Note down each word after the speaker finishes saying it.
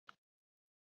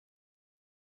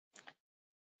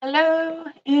Hello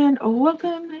and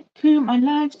welcome to my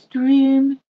live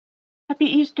stream. Happy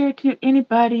Easter to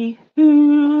anybody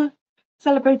who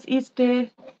celebrates Easter.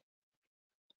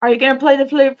 Are you going to play the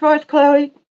flute for us,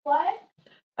 Chloe? What?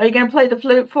 Are you going to play the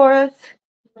flute for us?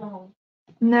 No.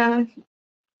 No?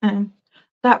 Um,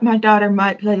 Thought my daughter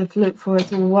might play the flute for us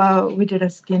while we did a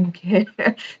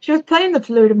skincare. She was playing the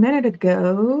flute a minute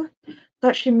ago.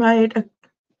 Thought she might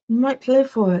play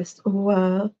for us a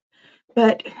while,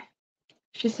 but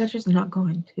she said she's not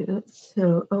going to.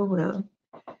 So, oh well.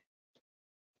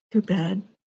 Too bad.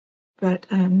 But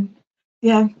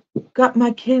yeah, got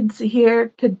my kids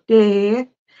here today.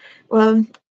 Well,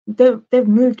 they've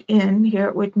moved in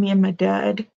here with me and my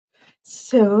dad.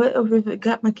 So we've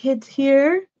got my kids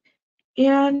here,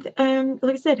 and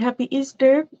like I said, happy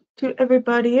Easter to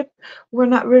everybody. We're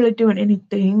not really doing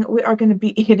anything. We are going to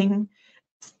be eating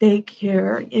steak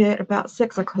here at about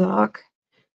 6 o'clock.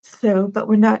 So, but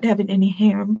we're not having any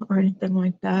ham or anything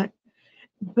like that.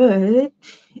 But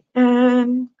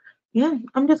um, yeah,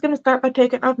 I'm just gonna start by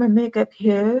taking off my makeup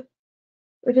here.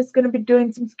 We're just gonna be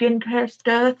doing some skincare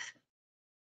stuff.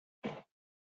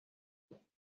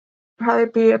 Probably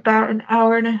be about an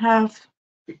hour and a half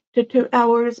to 2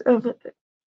 hours of,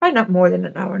 probably not more than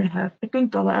an hour and a half. I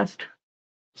think the last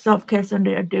self-care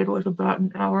Sunday I did was about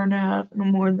an hour and a half, no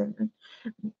more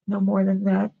than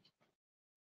that.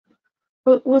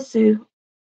 But we'll see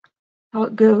how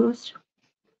it goes.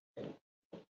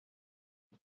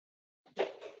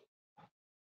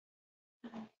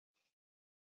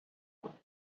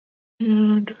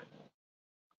 And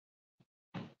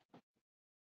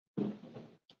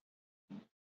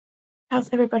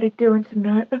how's everybody doing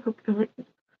tonight? I hope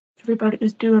everybody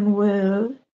is doing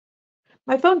well.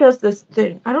 My phone does this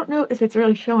thing. I don't know if it's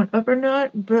really showing up or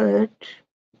not, but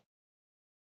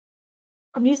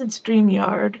I'm using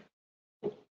StreamYard,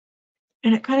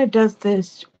 and it kind of does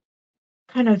this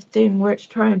kind of thing where it's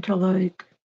trying to like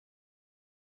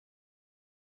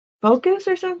focus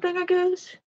or something, I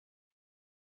guess.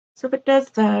 So if it does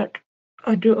that,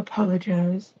 I do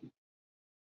apologize.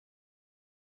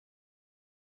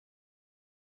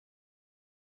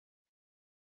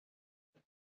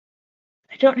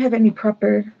 I don't have any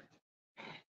proper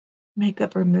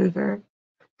makeup remover,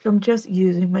 so I'm just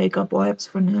using makeup wipes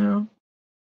for now.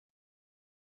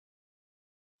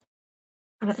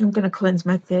 I'm gonna cleanse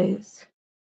my face.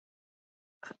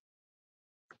 I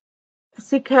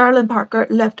see Carolyn Parker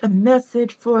left a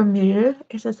message for me.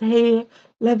 It says, "Hey,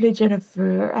 lovely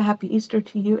Jennifer, a happy Easter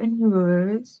to you and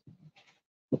yours."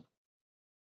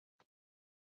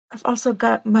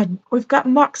 We've got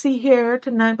Moxie here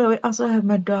tonight, but we also have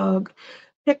my dog,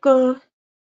 Pickle.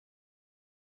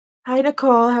 Hi,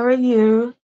 Nicole, how are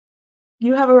you?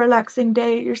 You have a relaxing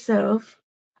day yourself?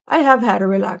 I have had a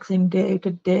relaxing day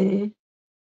today.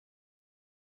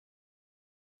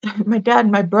 My dad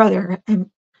and my brother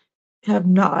have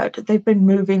not. They've been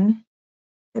moving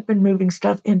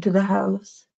stuff into the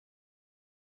house.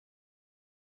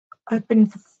 I've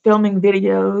been filming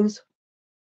videos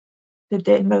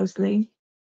today mostly.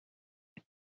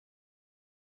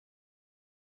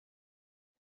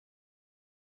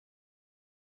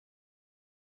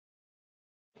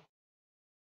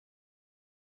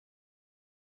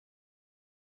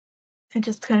 And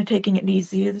just kind of taking it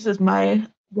easy. This is my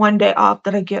one day off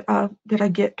that I get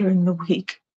during the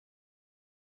week.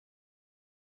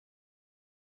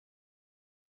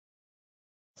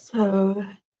 So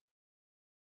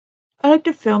I like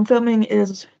to film. Filming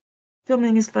is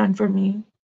fun for me.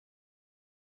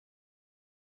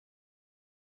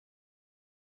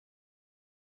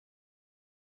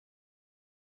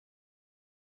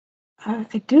 I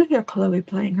do hear Chloe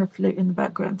playing her flute in the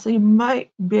background, so you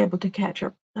might be able to catch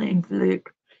her playing flute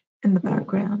in the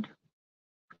background.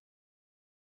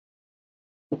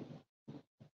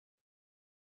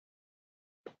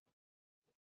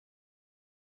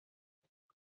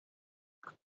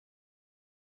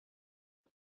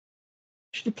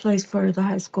 She plays for the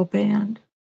high school band.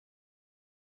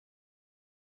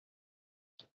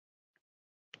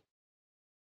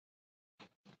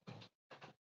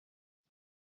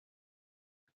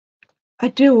 I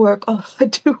do work a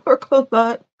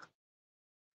lot.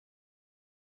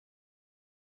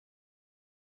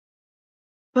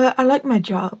 But I like my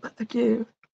job. I do.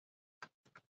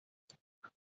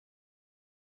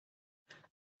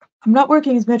 I'm not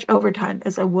working as much overtime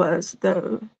as I was,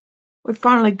 though. We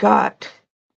finally got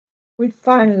we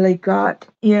finally got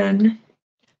in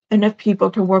enough people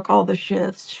to work all the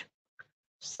shifts,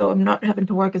 so I'm not having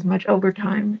to work as much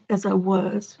overtime as I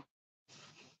was,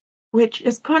 which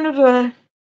is kind of a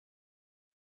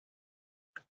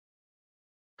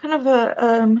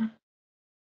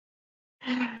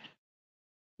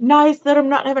Nice that I'm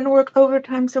not having to work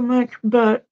overtime so much,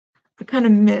 but I kind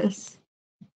of miss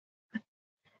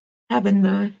having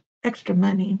the extra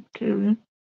money too.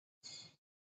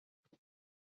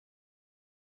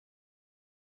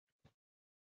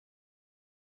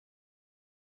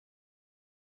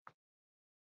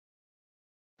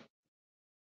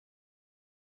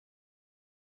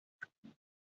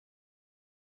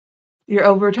 Your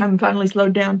overtime finally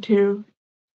slowed down too.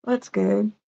 That's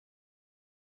good.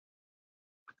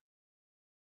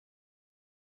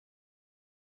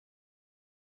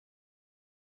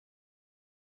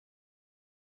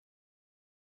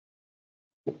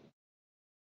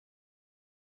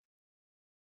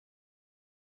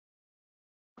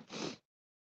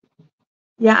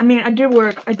 Yeah, I mean, I do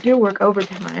work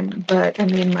overtime, but I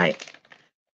mean, I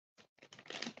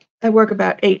work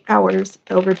about 8 hours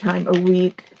overtime a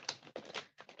week,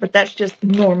 but that's just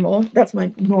normal. That's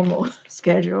my normal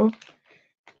schedule.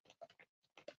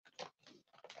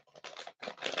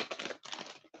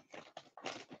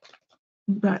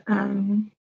 But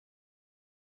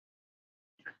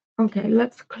okay,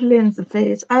 let's cleanse the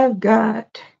face. I've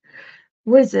got,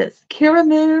 what is this? Kira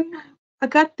Moon. I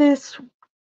got this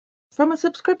from a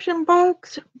subscription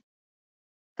box.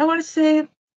 I want to say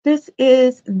this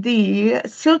is the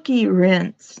Silky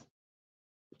Rinse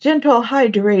Gentle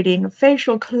Hydrating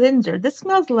Facial Cleanser. This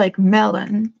smells like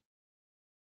melon,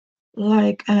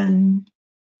 like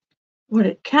what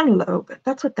it cantaloupe.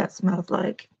 That's what that smells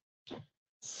like.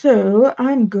 So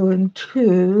I'm going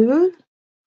to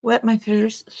wet my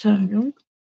face some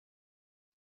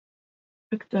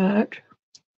like that.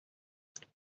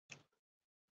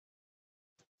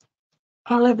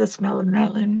 I love the smell of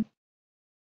melon.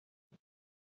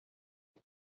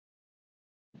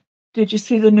 Did you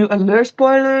see the new Allure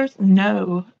spoilers?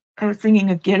 No. I was thinking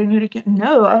of getting it again.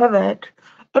 No, I haven't.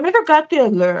 I never got the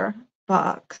Allure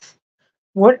box.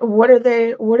 What are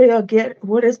they? What do y'all get?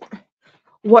 What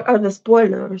are the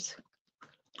spoilers?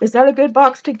 Is that a good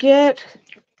box to get?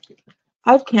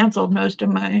 I've canceled most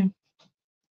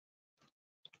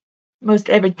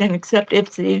everything except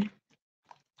Ipsy.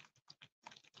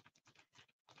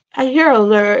 I hear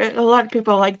Allure. A lot of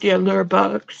people like the Allure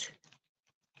box.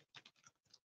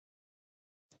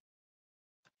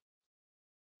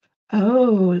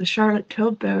 Oh, the Charlotte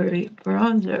Tilbury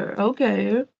bronzer.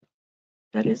 Okay,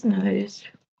 that is nice.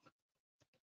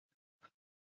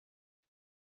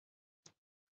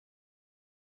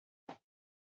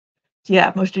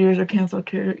 Yeah, most of yours are canceled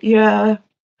too. Yeah,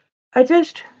 I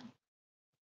just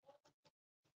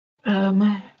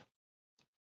um,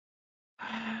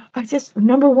 I just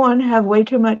number one have way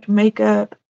too much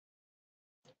makeup,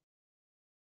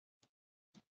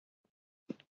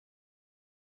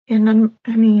 and then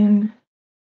I mean,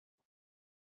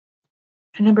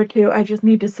 and number two, I just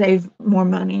need to save more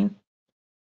money.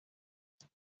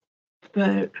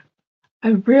 But I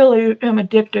really am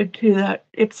addicted to that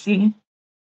Ipsy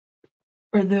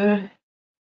or the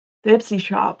Ipsy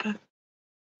shop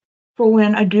for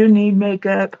when I do need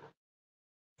makeup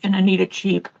and I need it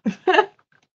cheap.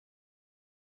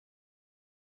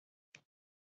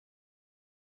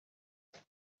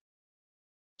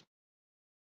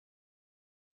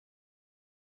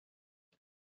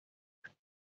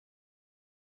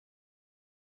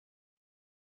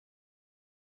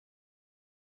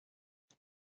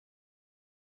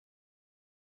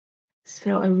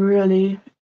 So I really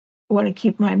want to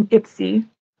keep my Ipsy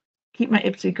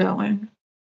going.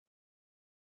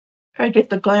 I get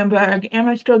the glam bag and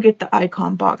I still get the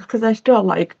icon box because I still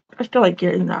like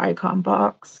getting the icon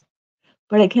box.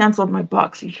 But I canceled my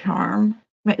BoxyCharm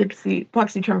by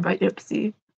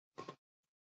Ipsy.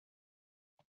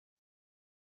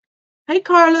 Hey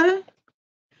Carla,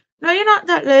 no, you're not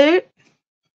that late.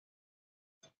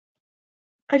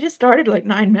 I just started like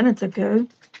 9 minutes ago.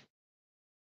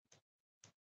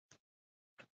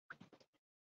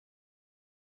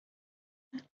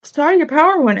 Sorry your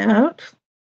power went out.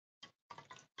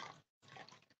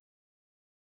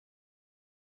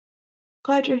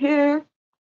 Glad you're here.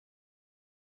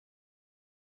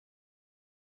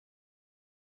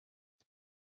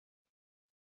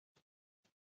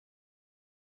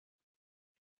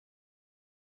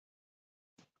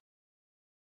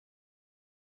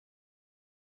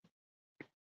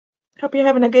 Hope you're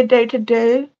having a good day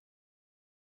today.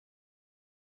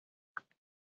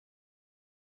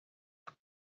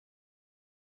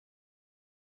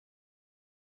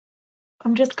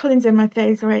 I'm just cleansing my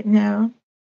face right now.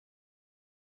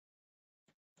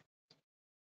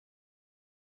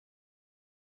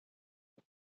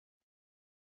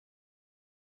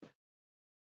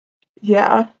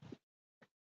 Yeah.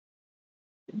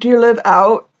 Do you live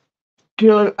out? Do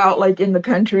you live out like in the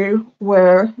country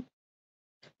where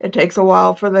it takes a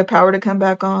while for the power to come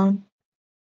back on?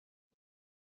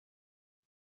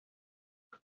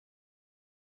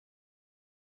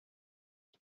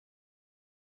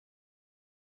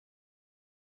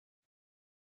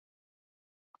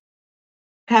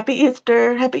 Happy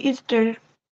Easter. Happy Easter.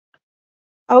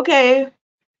 Okay.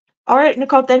 All right,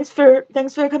 Nicole, thanks for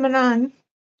coming on.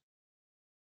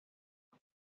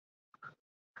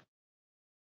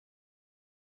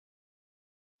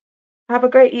 Have a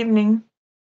great evening.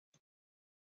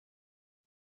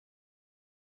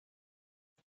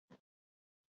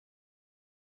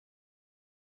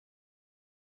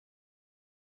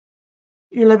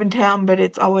 You live in town, but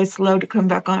it's always slow to come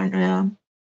back on. Yeah.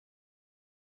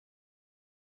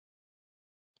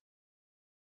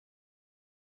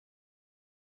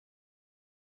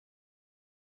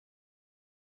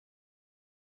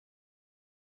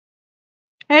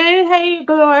 Hey,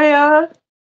 Gloria.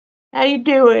 How you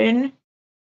doing?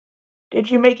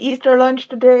 Did you make Easter lunch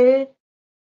today?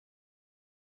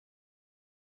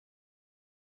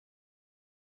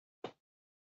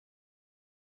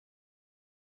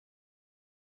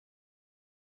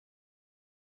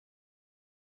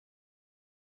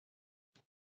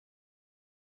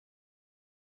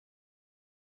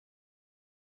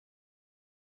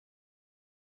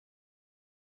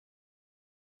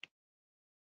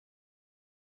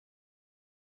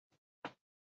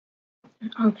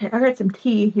 Okay, I got some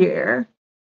tea here,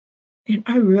 and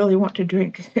I really want to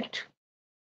drink it.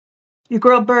 You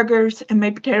grilled burgers and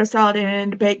made potato salad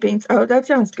and baked beans. Oh, that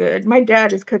sounds good. My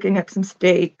dad is cooking up some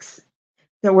steaks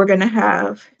that we're gonna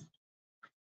have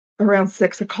around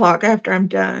 6 o'clock after I'm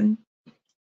done.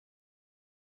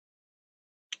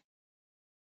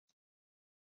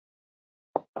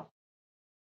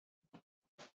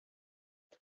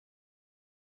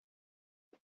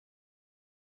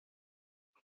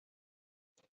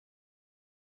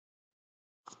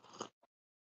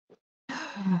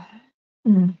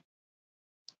 Mm,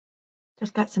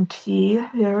 just got some tea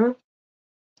here.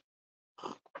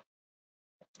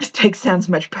 Steak sounds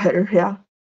much better, yeah.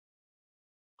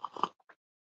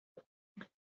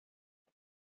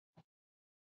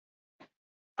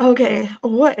 Okay,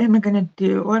 what am I gonna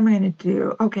do? What am I gonna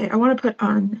do? Okay, I want to put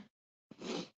on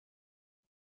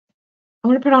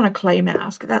a clay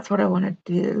mask. That's what I want to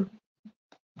do.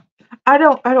 I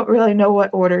don't really know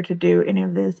what order to do any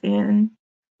of this in.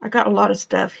 I got a lot of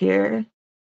stuff here.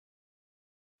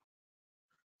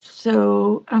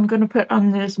 So I'm gonna put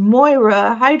on this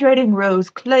Moira Hydrating Rose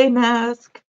Clay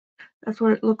Mask. That's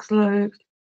what it looks like.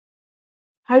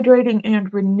 Hydrating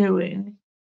and renewing.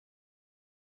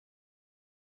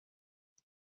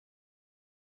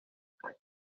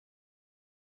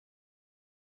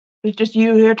 It's just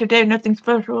you here today, nothing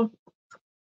special.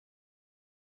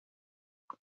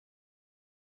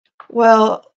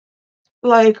 Well,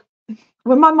 like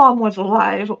when my mom was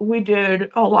alive, we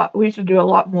did a lot. We used to do a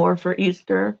lot more for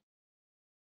Easter.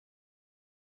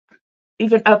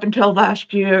 Even up until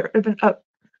last year, even up,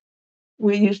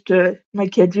 my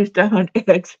kids used to hunt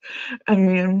eggs. I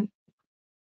mean,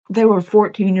 they were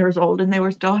 14 years old and they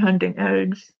were still hunting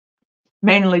eggs,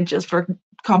 mainly just for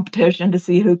competition to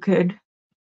see who could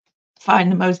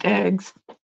find the most eggs.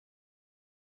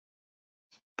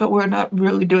 But we're not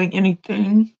really doing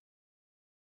anything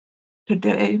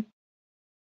today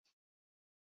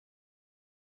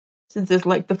since it's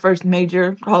like the first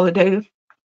major holiday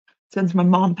since my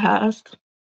mom passed.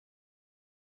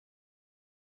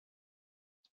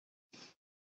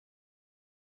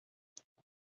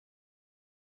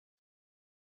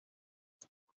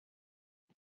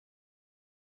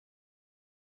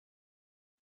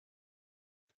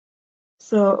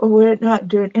 So we're not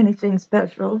doing anything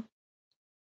special.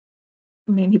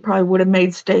 I mean, he probably would have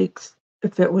made steaks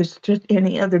if it was just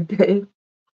any other day.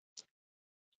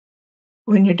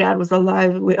 When your dad was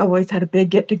alive, we always had a big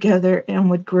get together and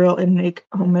would grill and make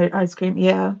homemade ice cream.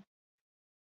 Yeah.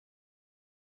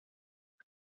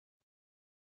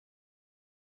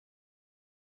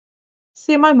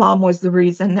 See, my mom was the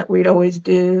reason that we'd always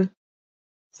do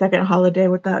second holiday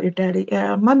without your daddy.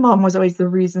 Yeah, my mom was always the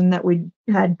reason that we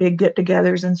had big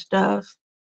get-togethers and stuff.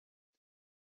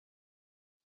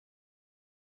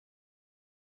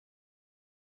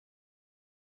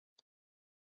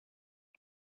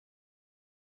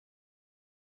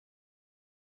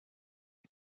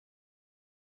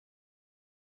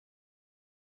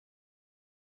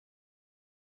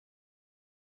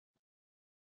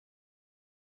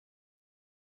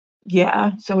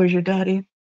 Yeah, so was your daddy.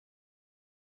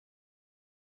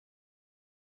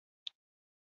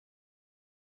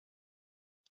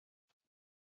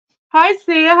 Hi,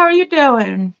 Sia. How are you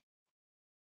doing?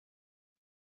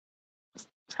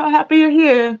 So happy you're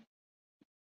here.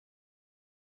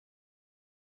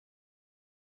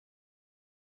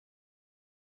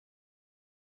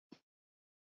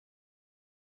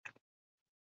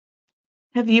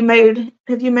 Have you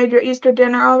made your Easter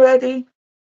dinner already?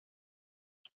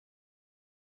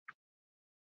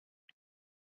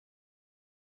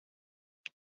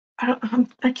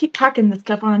 I keep talking this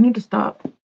stuff on. I need to stop.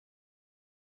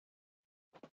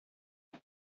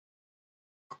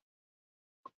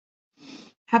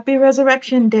 Happy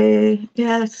Resurrection Day.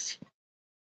 Yes.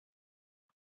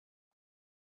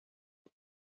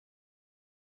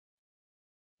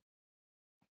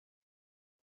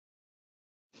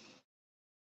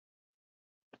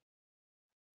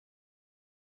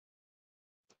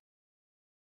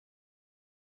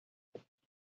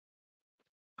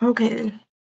 Okay.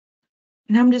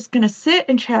 And I'm just gonna sit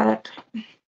and chat.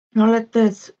 I'll let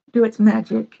this do its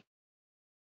magic.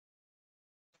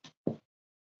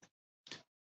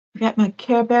 I got my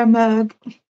Care Bear mug.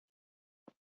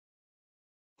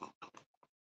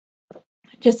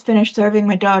 Just finished serving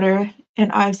my daughter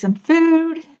and I some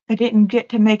food. I didn't get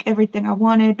to make everything I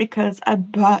wanted because I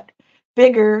bought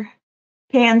bigger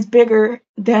pans bigger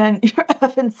than your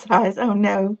oven size. Oh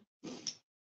no.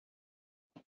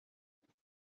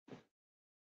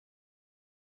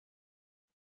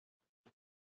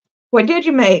 What did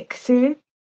you make, Sue?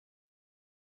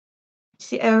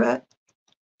 Sierra?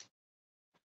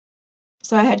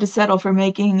 So I had to settle for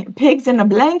making pigs in a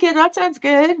blanket. That sounds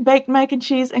good. Baked mac and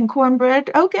cheese and cornbread.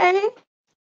 Okay.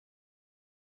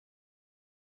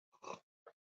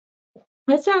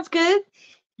 That sounds good.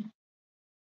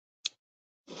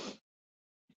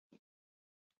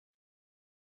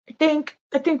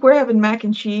 I think we're having mac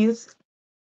and cheese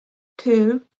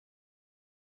too.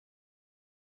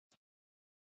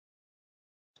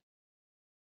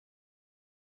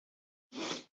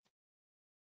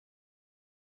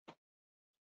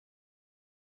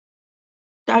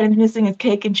 The item's missing is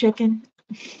cake and chicken.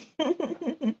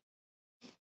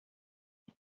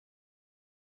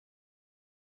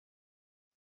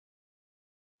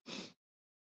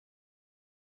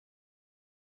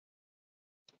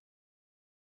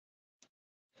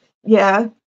 Yeah.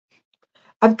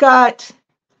 I've got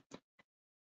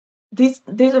these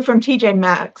are from TJ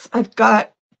Maxx. I've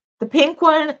got the pink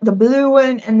one, the blue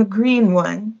one, and the green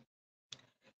one.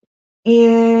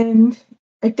 And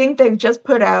I think they've just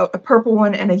put out a purple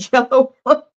one and a yellow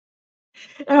one.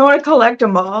 And I want to collect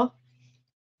them all.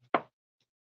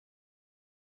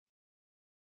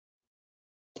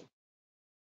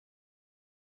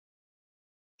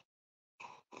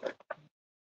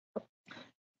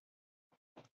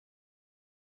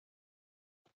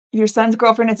 Your son's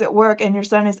girlfriend is at work and your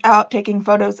son is out taking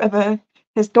photos of a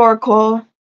historical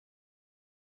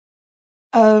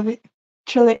of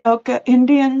Chilioka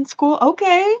Indian School.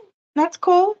 Okay, that's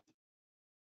cool.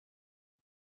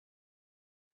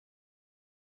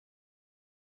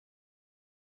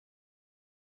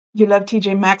 You love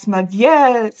TJ Maxx mugs.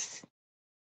 Yes.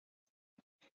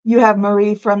 You have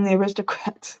Marie from the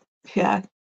Aristocrats. Yeah.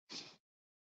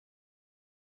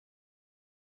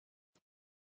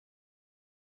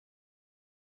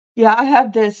 Yeah, I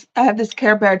have this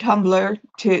Care Bear tumbler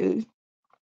too.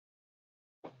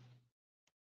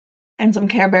 And some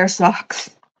Care Bear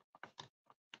socks.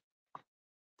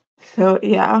 So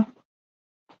yeah.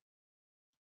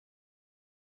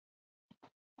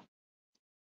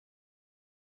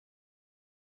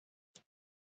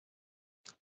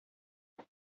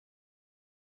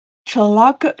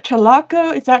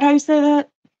 Chalaco, is that how you say that?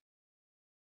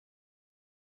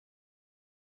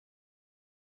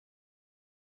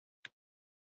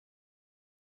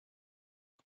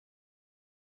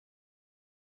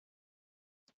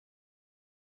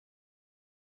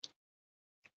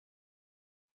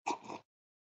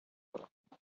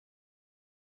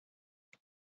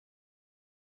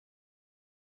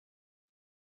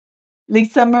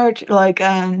 Lisa merch, like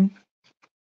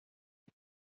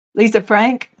Lisa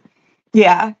Frank.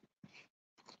 Yeah.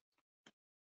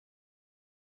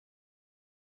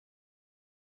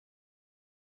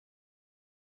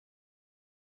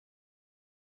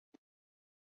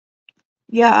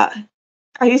 Yeah.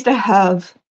 I used to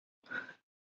have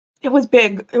it was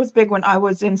big. It was big when I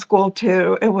was in school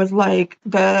too. It was like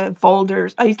the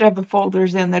folders. I used to have the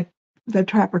folders in the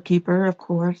Trapper Keeper, of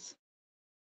course.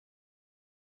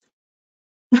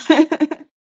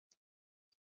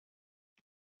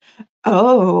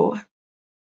 Oh,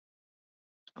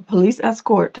 a police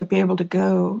escort to be able to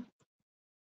go.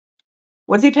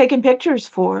 What's he taking pictures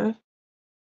for?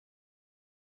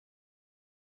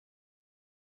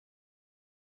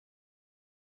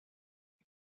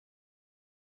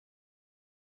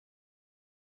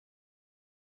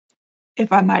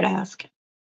 if I might ask.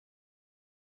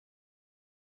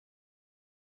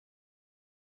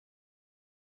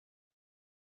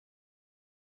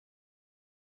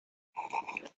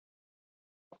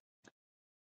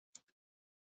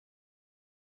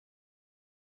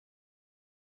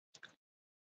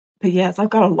 But yes, I've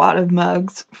got a lot of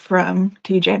mugs from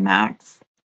TJ Maxx.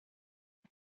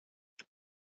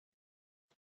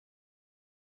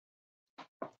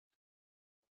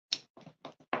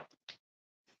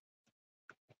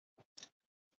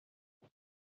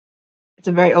 It's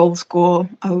a very old school,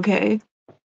 okay.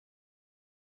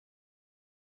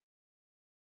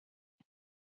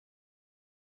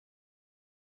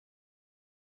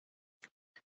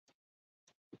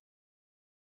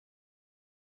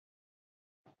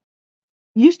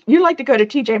 You like to go to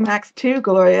TJ Maxx too,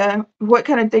 Gloria. What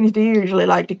kind of things do you usually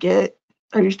like to get?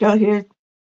 Are you still here?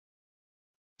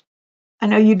 I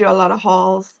know you do a lot of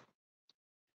hauls.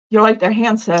 You like their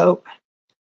hand soap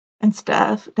and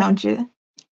stuff, don't you?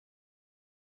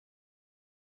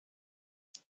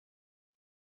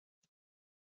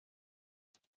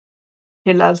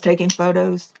 He loves taking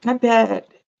photos. I bet.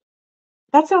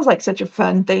 That sounds like such a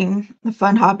fun thing, a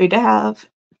fun hobby to have.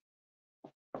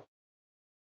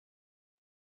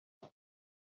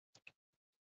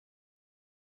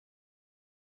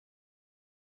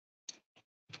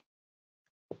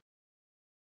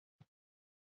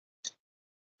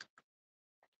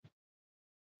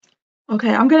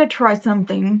 Okay, I'm gonna try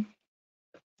something.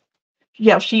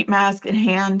 Yeah, sheet mask and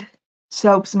hand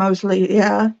soaps mostly.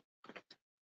 Yeah.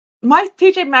 My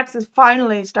TJ Maxx is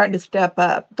finally starting to step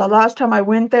up. The last time I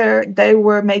went there, they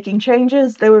were making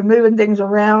changes, they were moving things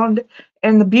around,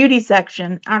 and the beauty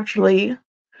section actually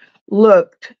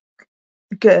looked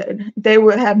good. They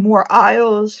would have more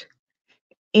aisles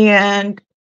and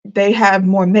they had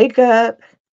more makeup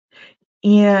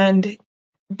and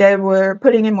they were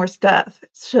putting in more stuff.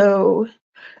 So,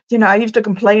 I used to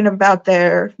complain about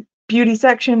their beauty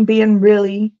section being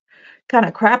really kind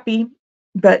of crappy,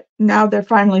 but now they're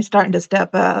finally starting to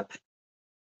step up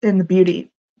in the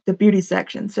beauty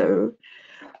section. So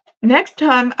next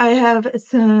time I have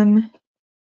some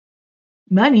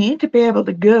money to be able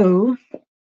to go,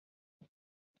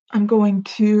 I'm going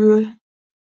to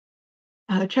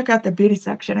check out the beauty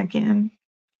section again.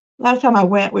 Last time I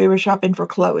went, we were shopping for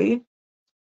Chloe.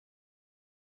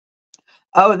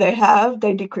 Oh, they have?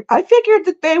 They decrease. I figured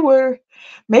that they were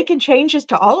making changes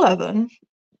to all of them,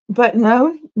 but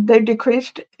no, they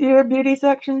decreased your beauty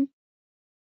section.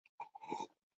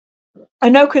 I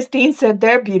know Christine said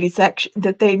their beauty section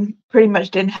that they pretty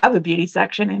much didn't have a beauty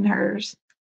section in hers.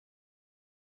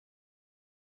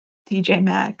 TJ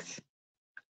Maxx.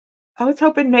 I was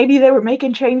hoping maybe they were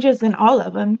making changes in all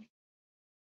of them.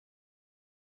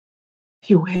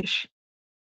 You wish.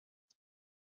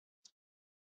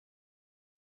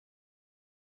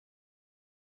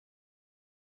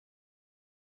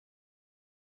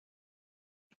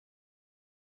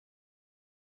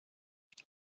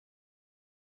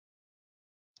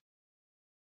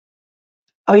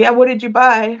 Oh yeah, what did you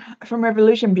buy from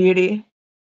Revolution Beauty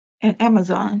and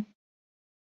Amazon?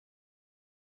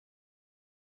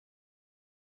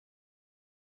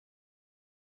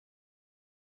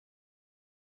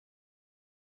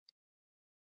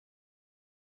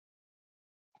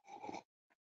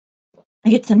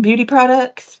 Get some beauty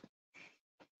products.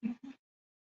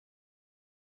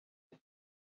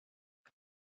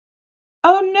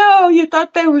 Oh no, you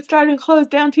thought they were starting to close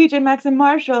down TJ Maxx and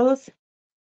Marshalls.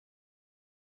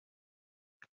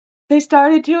 They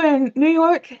started to in New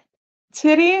York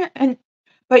City,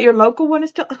 but your local one is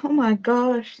still. Oh my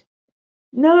gosh,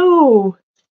 no!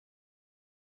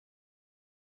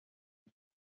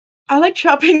 I like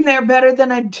shopping there better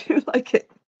than I do like it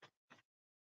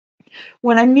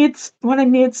when I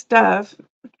need stuff.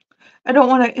 I don't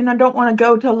want to, and I don't want to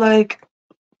go to like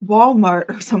Walmart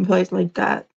or someplace like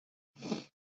that.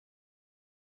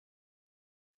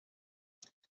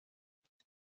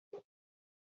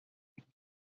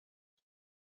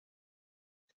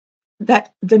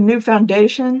 That the new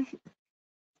foundation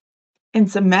and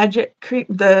some magic cream,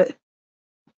 the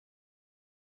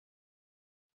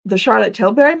Charlotte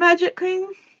Tilbury magic cream.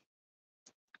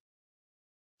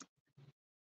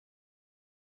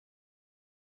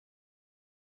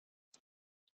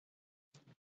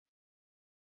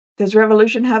 Does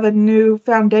Revolution have a new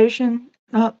foundation?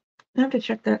 Oh, I have to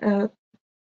check that out.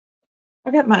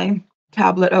 I got my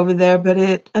tablet over there,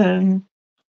 but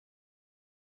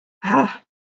ah,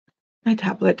 my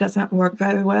tablet doesn't work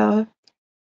very well.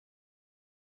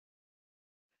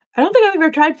 I don't think I've ever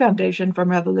tried foundation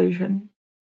from Revolution.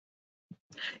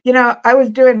 I was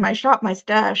doing my shop, my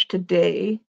stash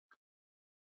today,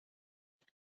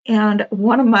 And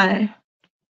one of my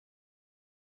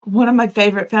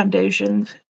favorite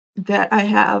foundations that I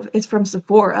have is from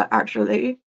Sephora,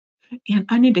 actually, and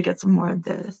I need to get some more of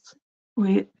this.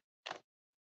 Wait,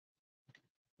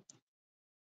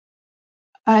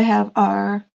 I have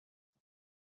our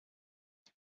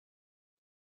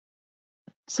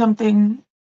something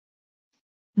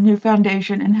new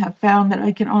foundation and have found that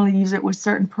I can only use it with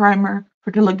certain primer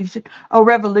for to look. Oh,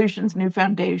 Revolution's new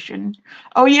foundation.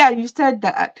 Oh yeah, you said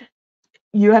that.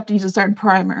 You have to use a certain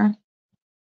primer.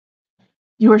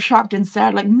 You were shocked and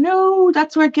sad, like, no,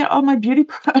 that's where I get all my beauty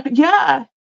products. Yeah,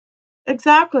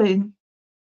 exactly.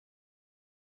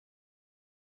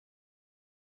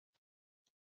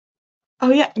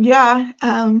 Oh yeah, yeah.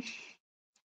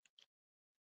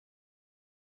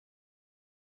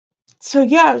 So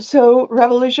yeah, so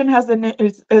Revolution has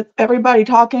is everybody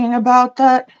talking about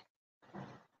that?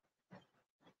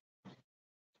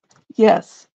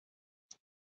 Yes.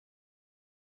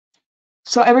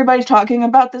 So everybody's talking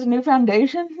about this new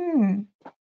foundation?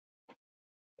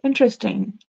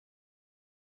 Interesting.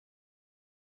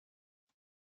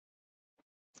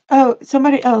 Oh,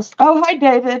 somebody else. Oh, hi,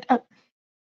 David.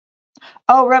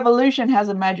 Oh, Revolution has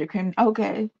a magic cream.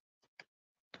 Okay.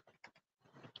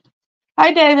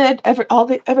 Hi, David.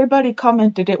 Everybody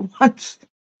commented it once.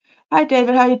 Hi,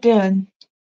 David. How you doing?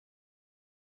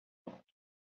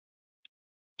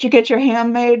 Did you get your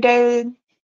ham made, David?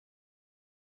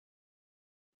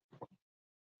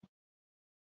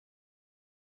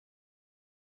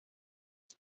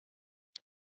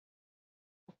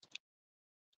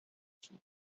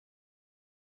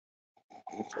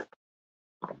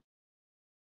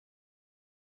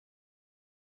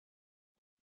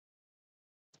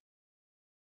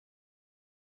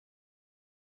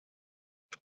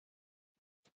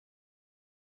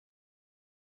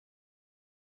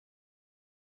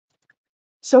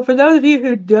 So for those of you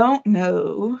who don't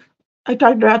know, I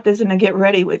talked about this in a Get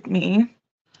Ready With Me.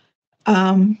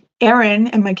 Aaron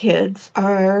and my kids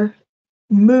are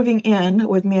moving in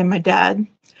with me and my dad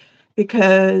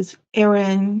because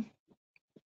Aaron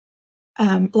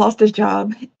lost his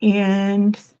job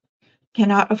and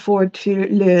cannot afford to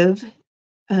live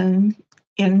um,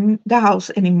 in the house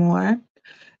anymore.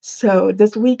 So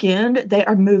this weekend they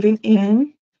are moving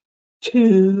in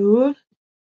to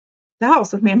the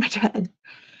house with me and my dad.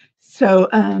 So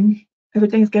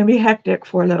everything's going to be hectic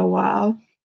for a little while.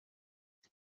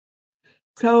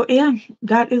 So yeah,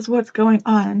 that is what's going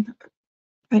on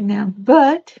right now.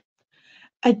 But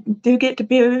I do get to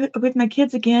be with my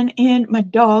kids again, and my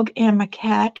dog, and my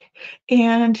cat,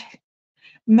 and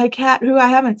my cat, who I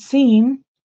haven't seen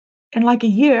in like a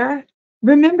year,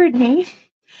 remembered me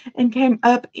and came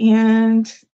up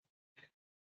and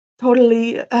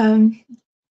totally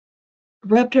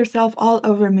rubbed herself all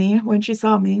over me when she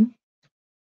saw me.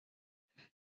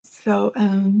 So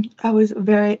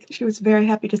she was very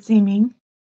happy to see me.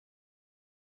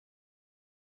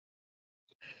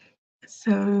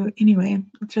 So anyway,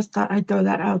 just thought I'd throw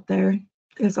that out there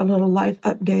as a little life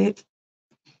update.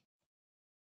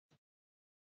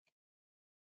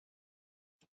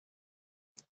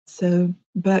 So,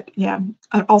 but yeah,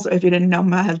 also, if you didn't know,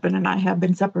 my husband and I have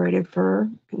been separated for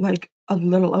like a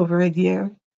little over a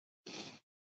year.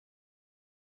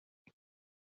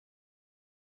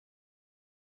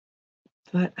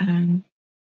 But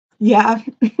yeah,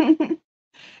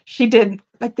 she did.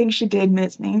 I think she did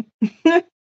miss me.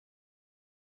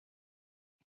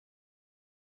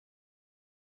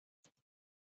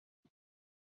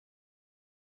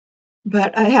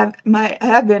 But I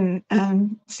have been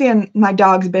seeing my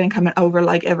dog's been coming over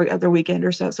like every other weekend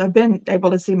or so. So I've been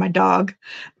able to see my dog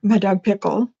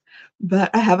Pickle, but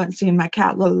I haven't seen my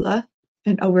cat Lola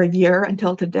in over a year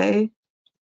until today.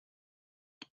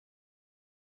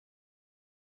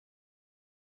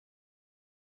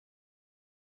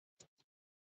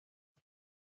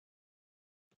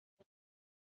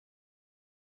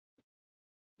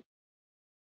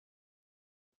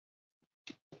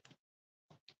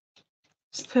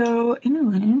 So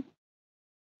anyway,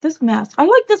 this mask, I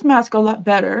like this mask a lot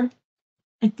better,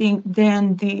 I think,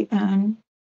 than the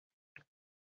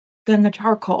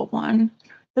charcoal one.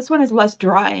 This one is less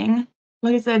drying.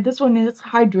 Like I said, this one is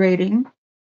hydrating.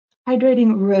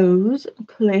 Hydrating rose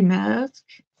clay mask.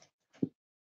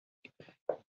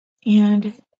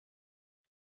 And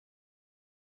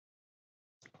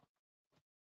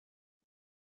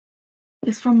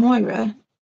it's from Moira,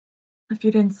 if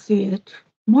you didn't see it.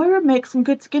 Moira makes some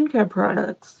good skincare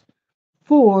products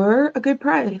for a good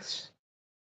price.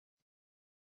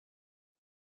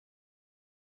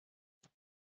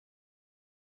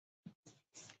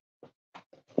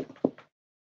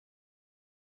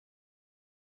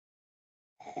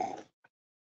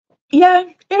 Yeah,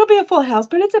 it'll be a full house,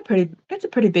 but it's a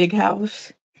pretty big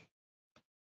house.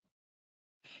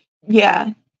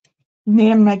 Yeah,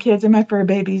 me and my kids and my fur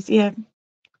babies. Yeah.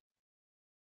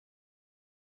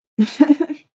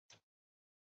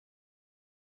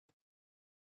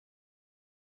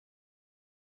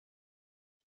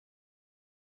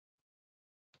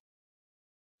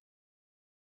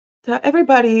 So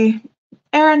everybody,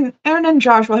 Aaron and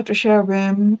Josh will have to share a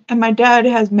room, and my dad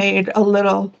has made a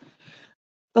little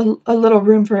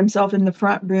room for himself in the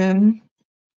front room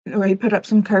where he put up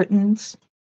some curtains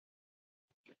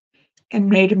and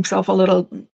made himself a little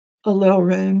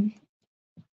room.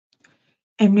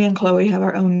 And me and Chloe have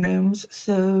our own rooms,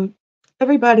 so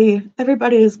everybody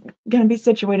is gonna be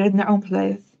situated in their own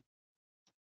place.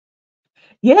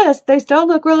 Yes, they still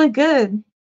look really good.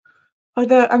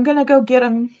 Although I'm gonna go get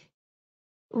them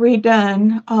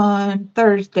redone on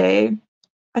Thursday.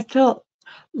 I still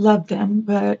love them,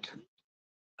 but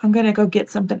I'm gonna go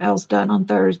get something else done on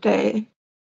Thursday.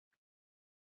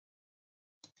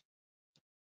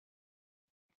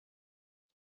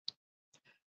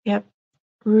 Yep,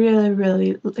 really,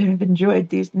 really have enjoyed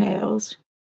these nails.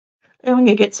 I'm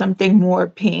gonna get something more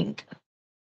pink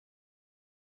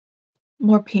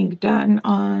done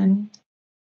on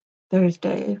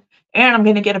Thursday. And I'm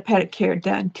gonna get a pedicure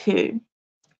done too,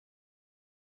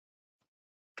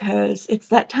 because it's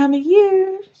that time of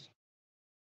year.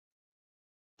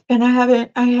 And I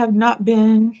have not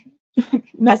been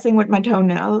messing with my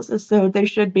toenails, so they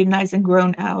should be nice and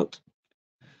grown out.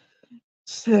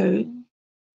 So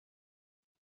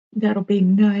that'll be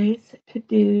nice to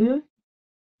do.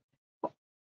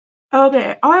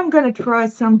 Okay, I'm gonna try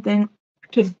something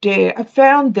today. I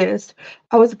found this.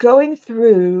 I was going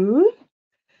through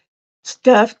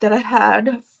stuff that I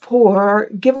had for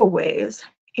giveaways,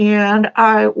 and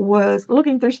I was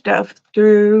looking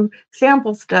through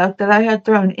sample stuff that I had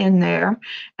thrown in there,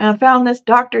 and I found this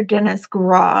Dr. Dennis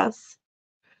Gross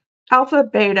Alpha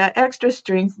Beta Extra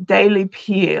Strength Daily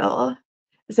Peel.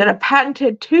 It's a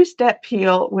patented two-step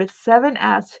peel with 7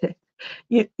 acids.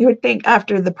 You would think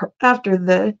after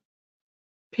the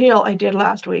peel I did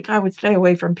last week, I would stay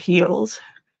away from peels.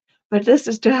 But this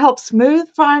is to help smooth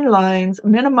fine lines,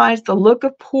 minimize the look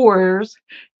of pores,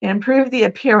 and improve the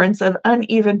appearance of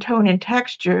uneven tone and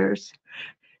textures.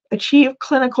 Achieve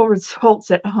clinical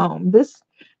results at home. This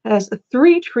has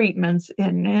 3 treatments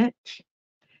in it,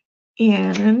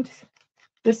 and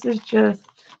this is just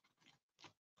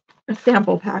a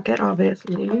sample packet,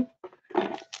 obviously,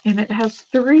 and it has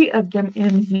 3 of them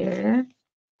in here.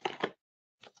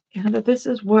 And this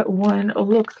is what one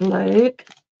looks like.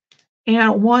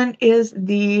 And one is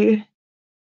the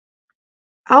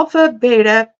Alpha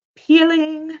Beta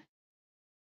Peeling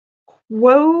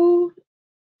Quoti.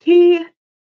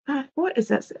 What is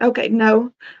this? Okay,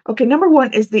 no. Okay, number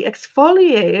 1 is the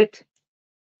exfoliate.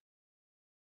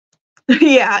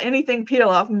 Yeah, anything peel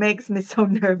off makes me so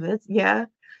nervous. Yeah.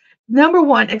 Number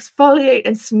 1, exfoliate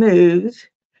and smooth.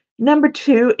 Number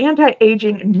 2,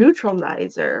 anti-aging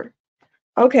neutralizer.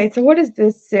 Okay, so what does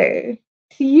this say?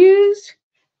 To use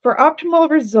for optimal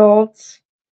results,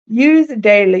 use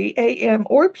daily, AM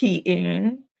or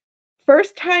PM.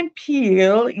 First time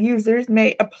peel users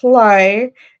may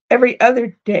apply every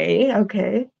other day.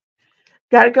 Okay.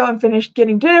 Gotta go and finish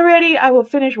getting dinner ready. I will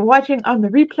finish watching on the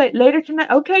replay later tonight.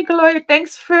 Okay, Gloria,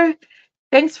 thanks for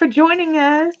joining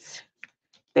us.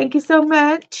 Thank you so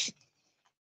much.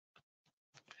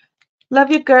 Love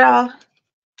you, girl.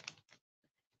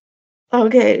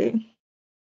 Okay.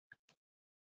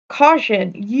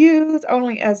 Caution, use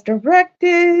only as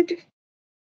directed.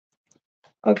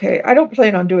 Okay, I don't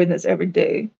plan on doing this every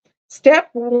day.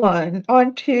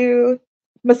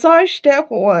 Massage step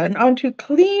 1 onto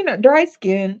clean, dry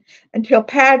skin until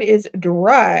pad is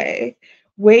dry.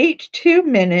 Wait 2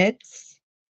 minutes.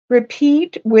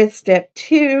 Repeat with step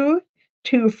 2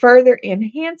 to further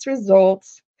enhance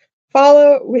results.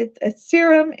 Follow with a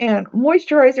serum and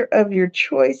moisturizer of your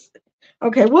choice.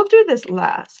 Okay, we'll do this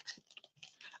last.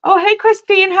 Oh, hey,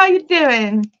 Christine, how you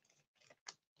doing?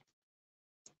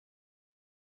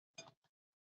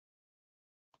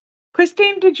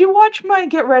 Christine, did you watch my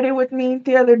Get Ready With Me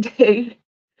the other day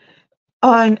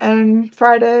on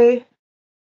Friday?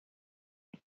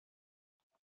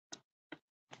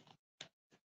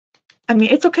 I mean,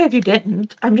 it's okay if you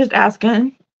didn't. I'm just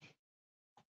asking.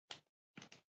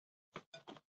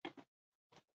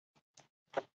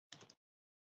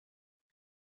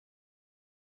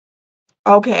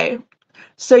 Okay,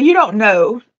 so you don't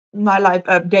know my life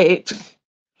update.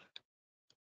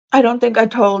 I don't think I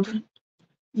told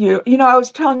you. I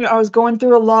was telling you I was going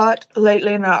through a lot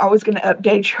lately, and I was going to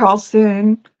update y'all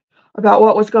soon about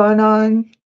what was going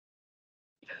on.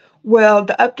 Well,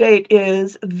 the update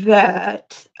is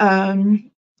that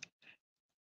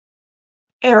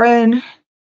Aaron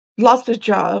lost his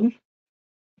job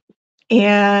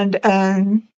and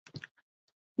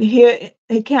he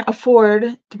can't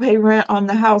afford to pay rent on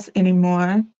the house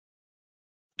anymore.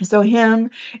 So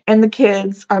him and the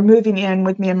kids are moving in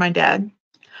with me and my dad.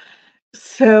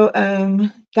 So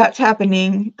that's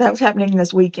happening. That was happening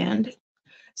this weekend.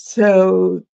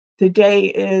 So today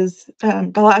is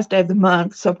the last day of the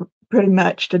month. So pretty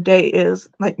much today is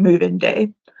like move-in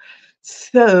day.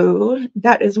 So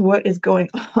that is what is going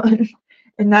on,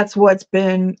 and that's what's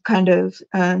been kind of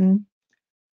been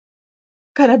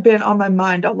on my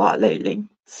mind a lot lately.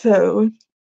 So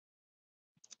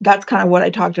that's kind of what I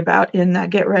talked about in that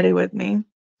Get Ready With Me.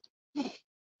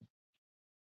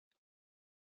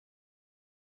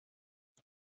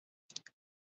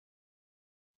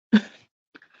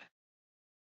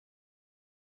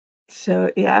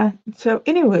 So yeah. So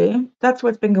anyway, that's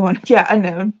what's been going on. Yeah, I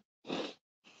know.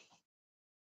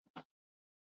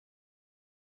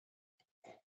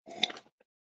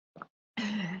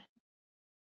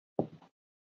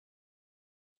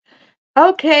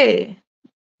 Okay.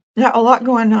 Yeah, a lot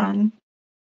going on.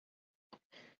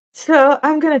 So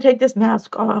I'm gonna take this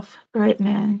mask off right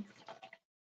now.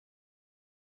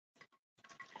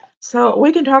 So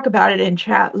we can talk about it in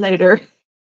chat later.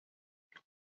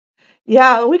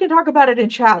 Yeah, we can talk about it in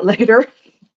chat later.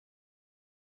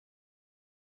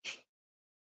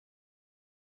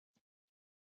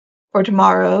 Or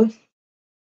tomorrow.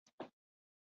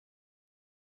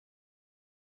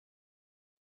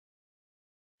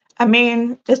 I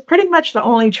mean, it's pretty much the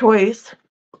only choice.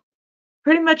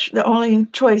 Pretty much the only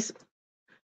choice.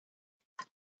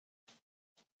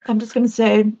 I'm just gonna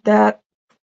say that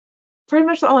pretty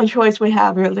much the only choice we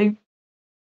have, really.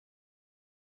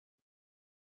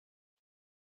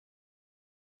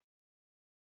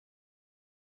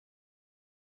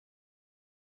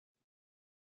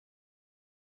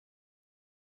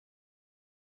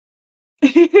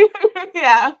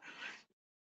 Yeah.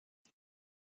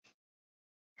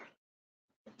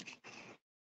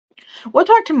 We'll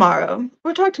talk tomorrow.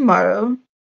 We'll talk tomorrow.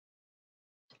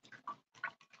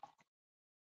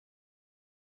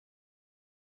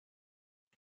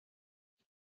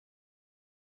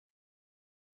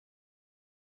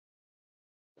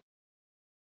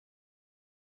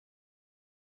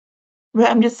 But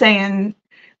I'm just saying,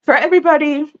 for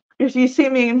everybody, if you see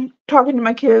me talking to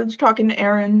my kids, talking to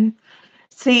Aaron,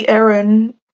 see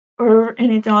Aaron, or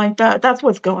anything like that, that's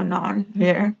what's going on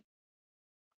here.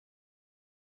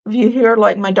 If you hear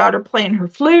like my daughter playing her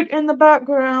flute in the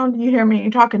background, you hear me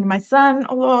talking to my son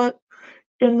a lot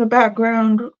in the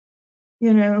background,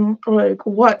 like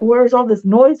where's all this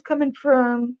noise coming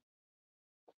from?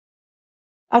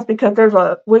 That's because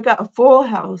we got a full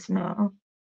house now.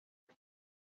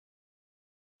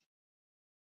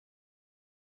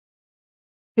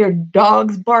 Hear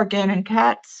dogs barking and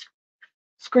cats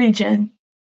screeching.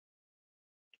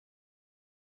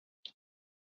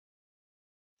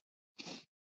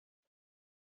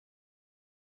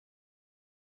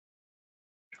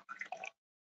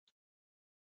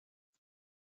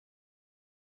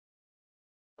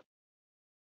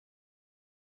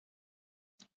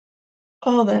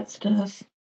 All that stuff.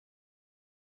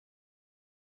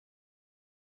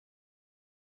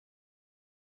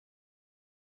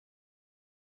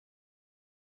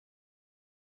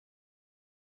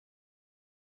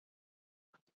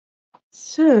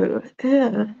 So,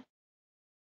 yeah.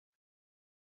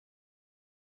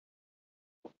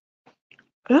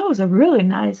 That was a really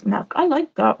nice mask. I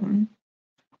like that one.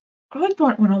 I like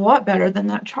that one a lot better than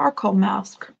that charcoal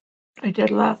mask I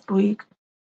did last week.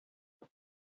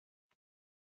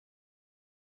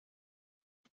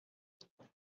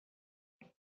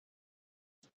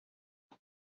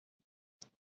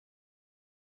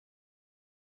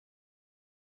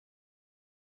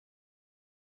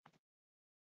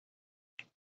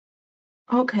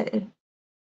 Okay,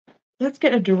 let's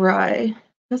get a dry.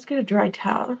 Let's get a dry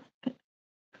towel.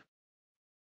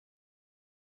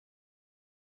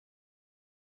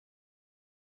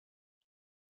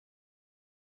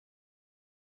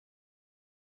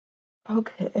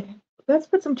 Okay, let's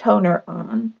put some toner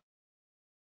on.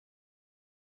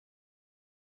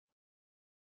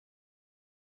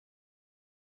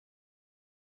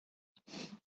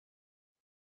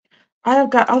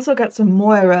 Also got some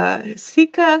more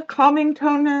Sika calming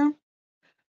toner.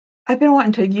 I've been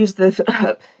wanting to use this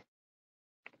up.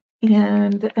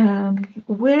 And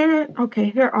okay,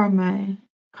 here are my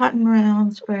cotton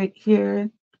rounds right here.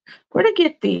 Where'd I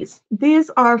get these? These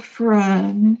are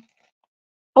from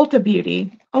Ulta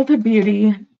Beauty. Ulta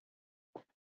Beauty.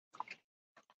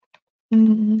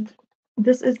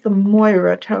 This is the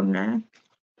Moira toner.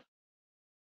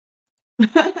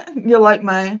 You like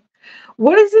my,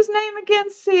 what is his name again?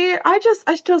 See, I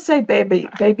still say baby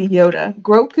Yoda.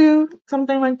 Grogu,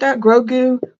 something like that.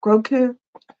 Grogu.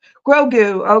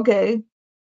 Okay.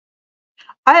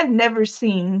 I have never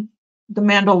seen The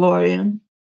Mandalorian.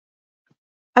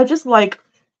 I just like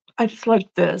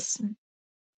this.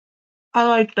 I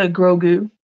like the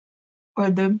Grogu or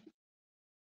the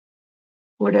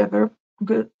whatever.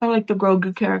 Good. I like the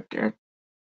Grogu character.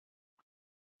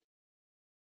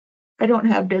 I don't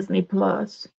have Disney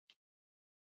Plus.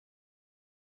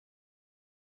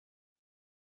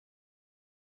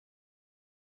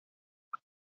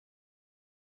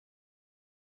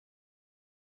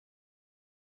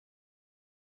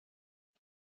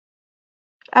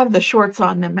 I have the shorts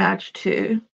on to match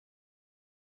too.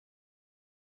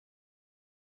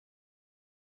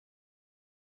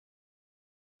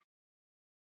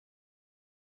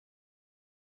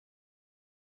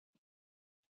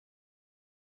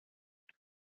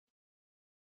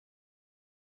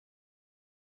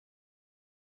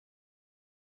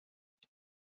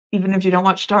 Even if you don't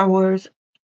watch Star Wars.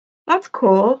 That's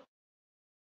cool.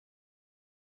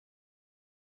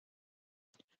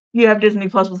 You have Disney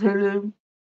Plus with Hulu.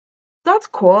 That's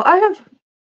cool. I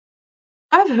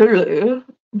have Hulu,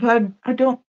 but I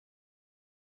don't.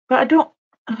 But I don't.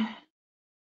 I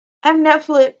have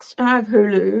Netflix and I have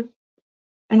Hulu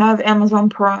and I have Amazon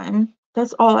Prime.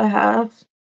 That's all I have.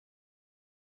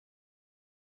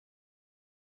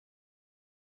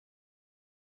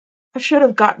 I should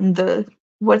have gotten the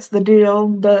what's the deal?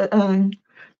 The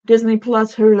Disney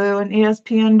Plus, Hulu, and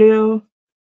ESPN deal.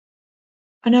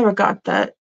 I never got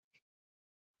that.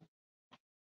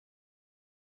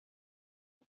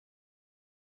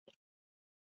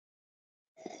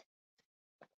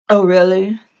 Oh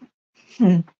really?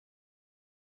 Hmm.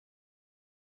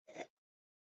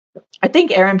 I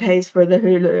think Aaron pays for the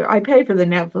Hulu. I pay for the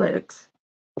Netflix.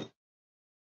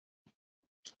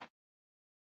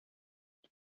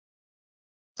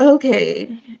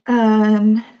 Okay.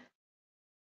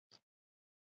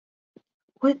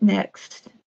 What next?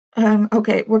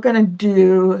 Okay, we're gonna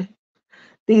do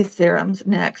these serums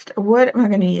next. What am I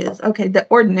gonna use? Okay, the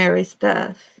ordinary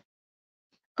stuff.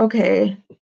 Okay,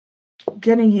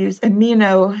 gonna use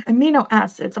amino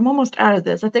acids. I'm almost out of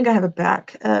this. I think I have a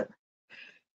backup.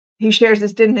 He shares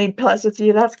his Disney Plus with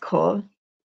you. That's cool.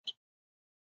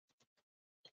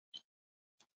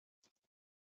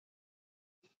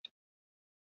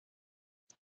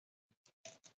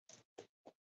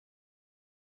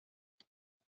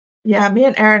 Yeah, me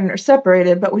and Aaron are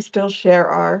separated, but we still share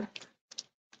our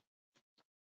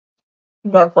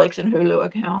Netflix and Hulu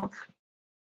accounts.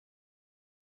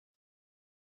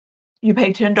 You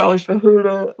pay $10 for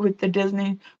Hulu with the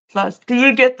Disney Plus. Do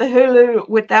you get the Hulu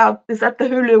without? Is that the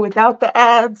Hulu without the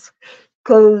ads?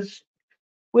 Because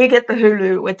we get the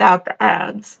Hulu without the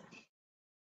ads.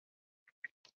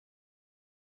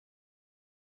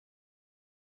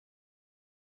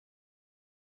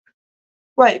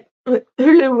 Right,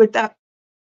 Hulu without,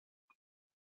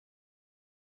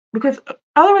 because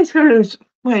otherwise Hulu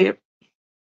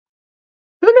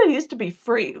used to be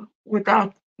free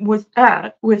without with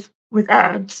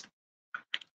ads,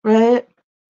 right?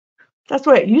 That's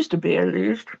what it used to be, at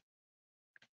least.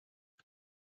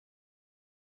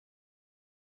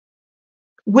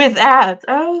 With ads.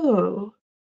 Oh,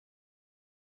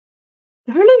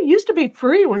 Hulu used to be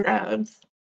free with ads.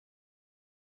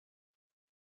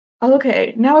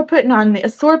 Okay, now we're putting on the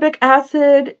ascorbic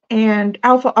acid and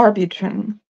alpha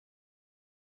arbutin.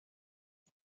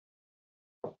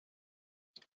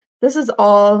 This is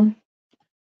all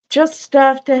just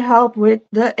stuff to help with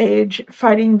the age,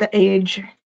 fighting the age,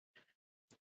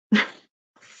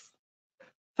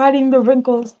 fighting the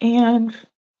wrinkles and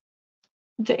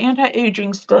the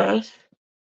anti-aging stuff.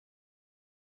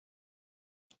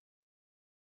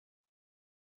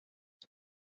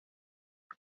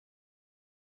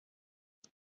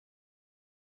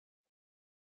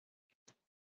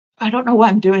 I don't know why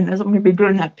I'm doing this. I'm going to be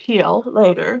doing that peel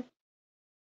later.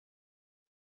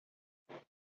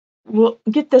 We'll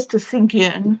get this to sink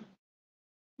in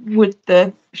with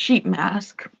the sheet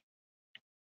mask.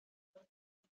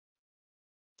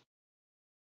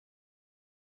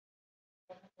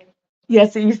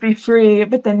 Yes, it used to be free,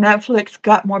 but then Netflix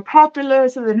got more popular,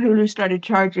 so then Hulu started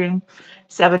charging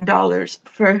 $7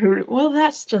 for Hulu. Well,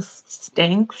 that's just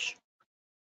stinks.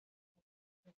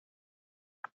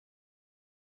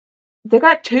 They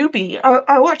got Tubi.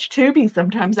 I watch Tubi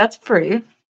sometimes. That's free.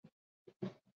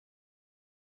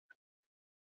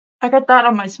 I got that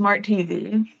on my smart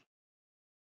TV.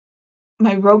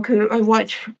 my Roku. I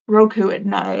watch Roku at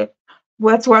night.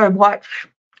 That's where I watch.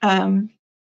 Um,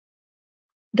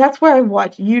 that's where I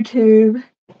watch YouTube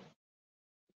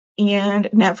and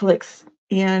Netflix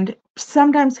and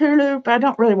sometimes Hulu, but I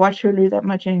don't really watch Hulu that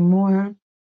much anymore.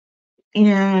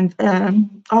 And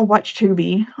I'll watch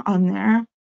Tubi on there.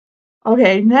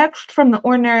 Okay, next from the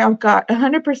ordinary, I've got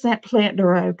 100%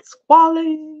 plant-derived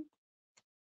squalene.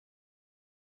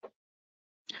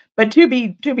 But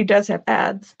Tubi does have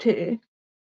ads too.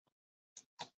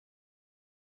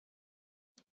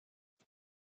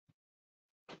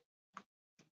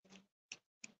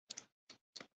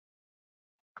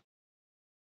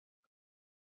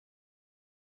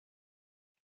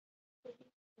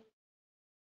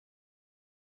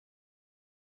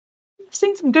 I've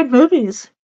seen some good movies.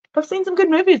 I've seen some good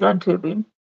movies on Tubi.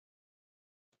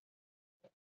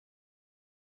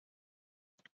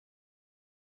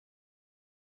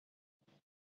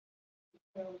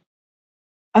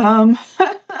 Um,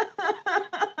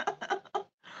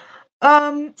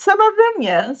 some of them,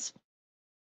 yes.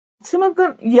 Some of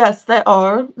them, yes, they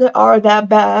are. They are that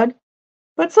bad.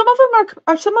 But some of them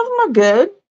are some of them are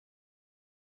good.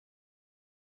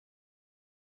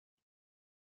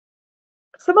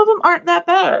 Some of them aren't that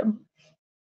bad.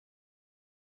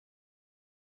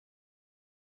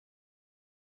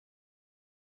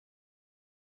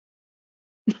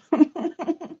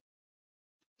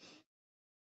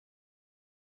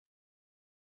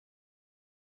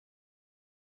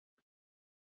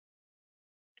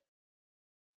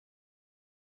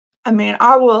 I mean,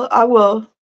 I will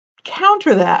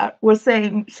counter that with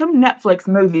saying some Netflix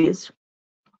movies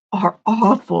are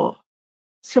awful.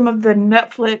 Some of the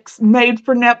Netflix made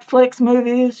for Netflix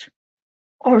movies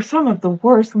are some of the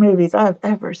worst movies I've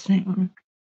ever seen.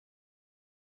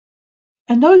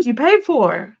 And those you pay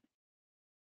for.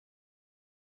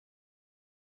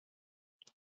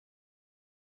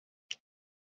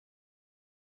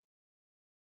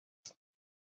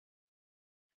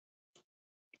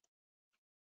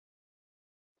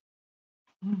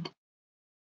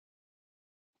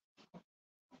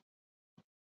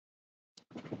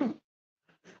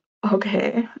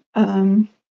 Okay.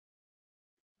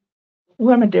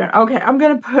 What am I doing? Okay, I'm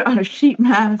gonna put on a sheet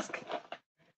mask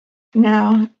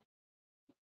now.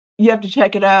 You have to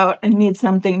check it out and need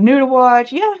something new to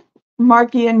watch. Yeah,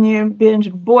 Marky and you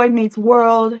binge Boy Meets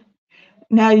World.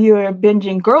 Now you're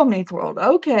binging Girl Meets World.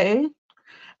 Okay.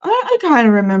 I kind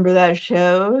of remember that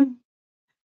show.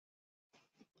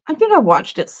 I think I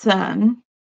watched it some.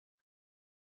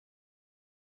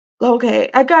 Okay,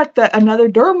 I got the another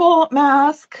dermal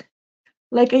mask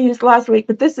like I used last week,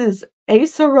 but this is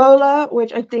acerola,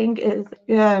 which I think is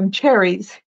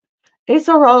cherries.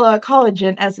 Acerola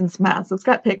collagen essence mask. It's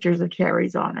got pictures of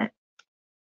cherries on it.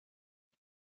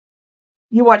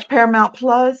 You watch Paramount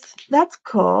Plus? That's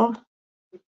cool.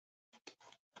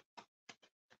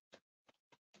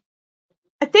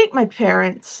 I think my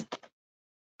parents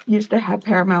used to have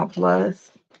Paramount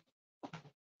Plus.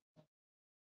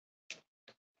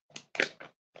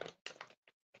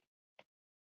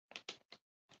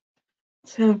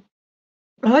 So,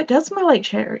 oh, it does smell like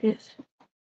cherries.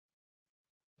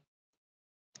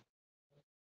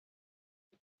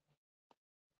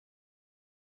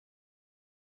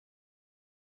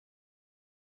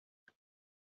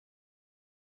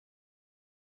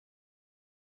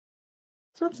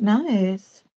 So it's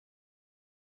nice.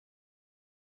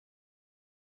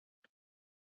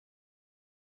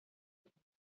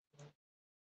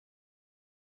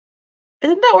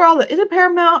 Isn't that where all the, is it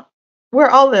Paramount where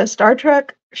all the Star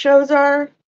Trek shows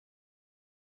are?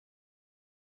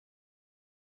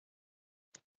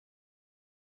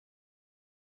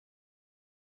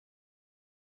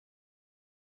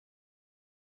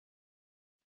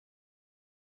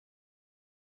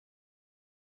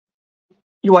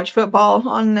 You watch football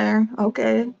on there?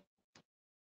 Okay.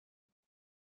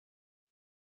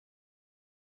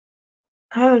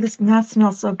 Oh, this mask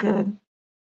smells so good.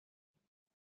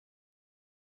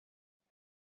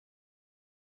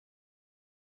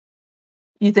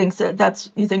 You think so?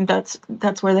 You think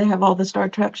that's where they have all the Star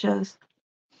Trek shows?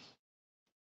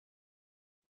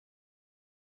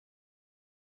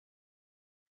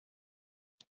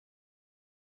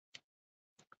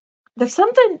 There's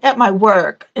something at my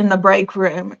work in the break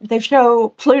room. They show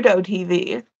Pluto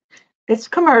TV. It's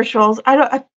commercials. I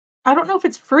don't know if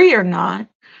it's free or not,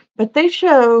 but they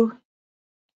show,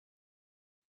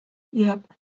 yep,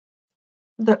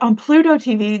 on Pluto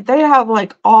TV, they have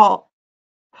like a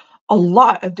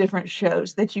lot of different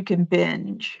shows that you can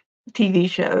binge, TV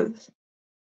shows.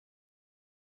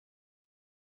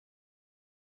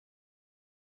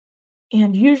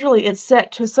 And usually it's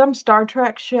set to some Star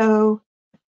Trek show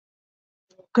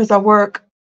because I work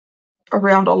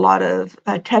around a lot of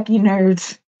techie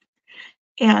nerds,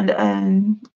 and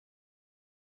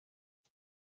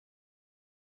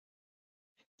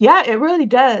yeah, it really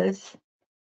does.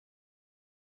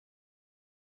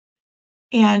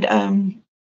 And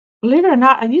believe it or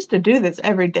not, I used to do this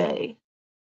every day,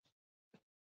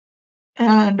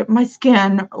 and my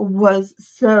skin was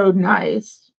so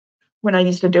nice when I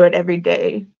used to do it every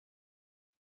day.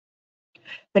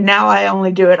 But now I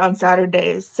only do it on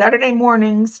Saturdays, Saturday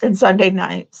mornings, and Sunday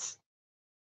nights.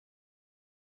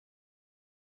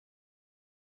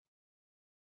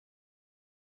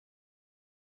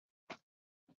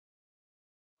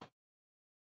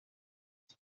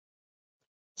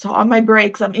 So on my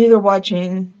breaks, I'm either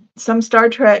watching some Star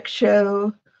Trek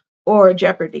show or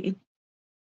Jeopardy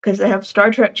because they have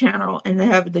Star Trek channel and they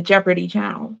have the Jeopardy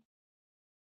channel.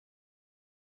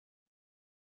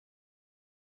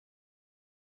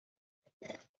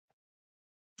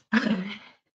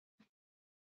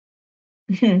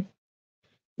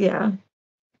 Yeah.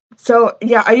 So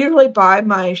yeah, I usually buy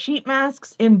my sheet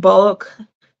masks in bulk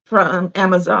from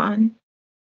Amazon.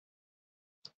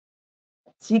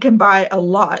 So you can buy a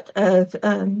lot of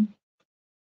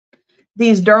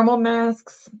these dermal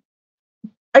masks.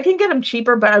 I can get them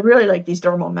cheaper, but I really like these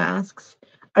dermal masks.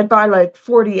 I'd buy like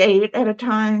 48 at a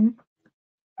time.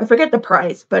 I forget the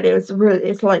price, but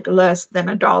it's like less than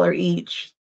 $1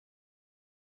 each.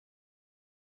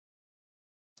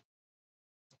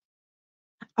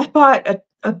 I bought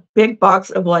a big box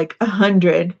of like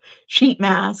 100 sheet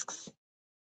masks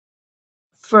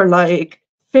for like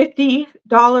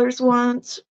 $50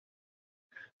 once.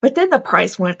 But then the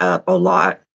price went up a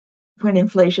lot when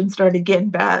inflation started getting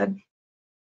bad.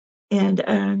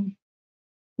 And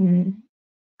mm,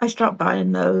 I stopped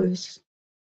buying those.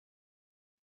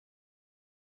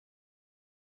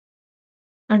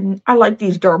 And I like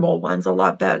these dermal ones a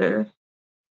lot better.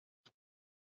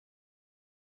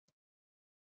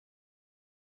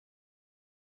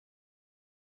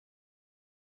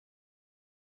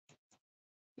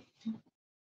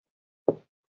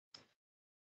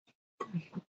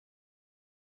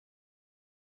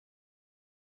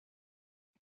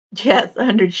 Yes,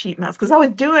 100 sheet masks. Because I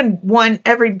was doing one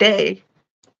every day.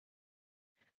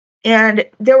 And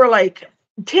there were like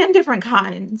 10 different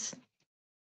kinds.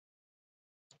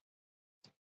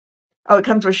 Oh, it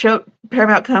comes with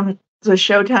Paramount comes with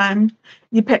Showtime.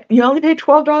 You only pay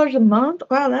 $12 a month?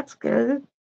 Wow, that's good.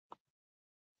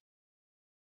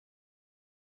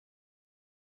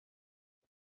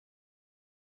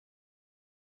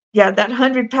 Yeah, that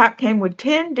 100 pack came with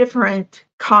 10 different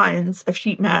kinds of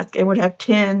sheet mask and would have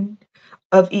 10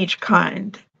 of each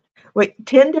kind. Wait,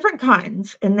 10 different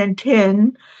kinds, and then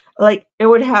 10, like it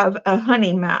would have a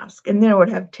honey mask, and then it would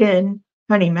have 10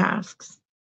 honey masks.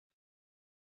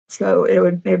 So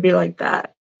it'd be like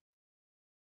that.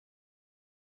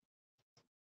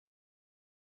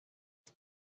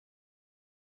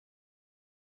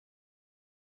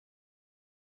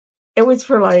 It was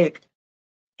for like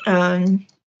um,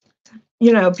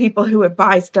 people who would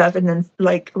buy stuff and then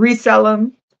like resell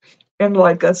them in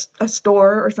like a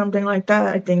store or something like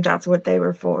that. I think that's what they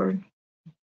were for.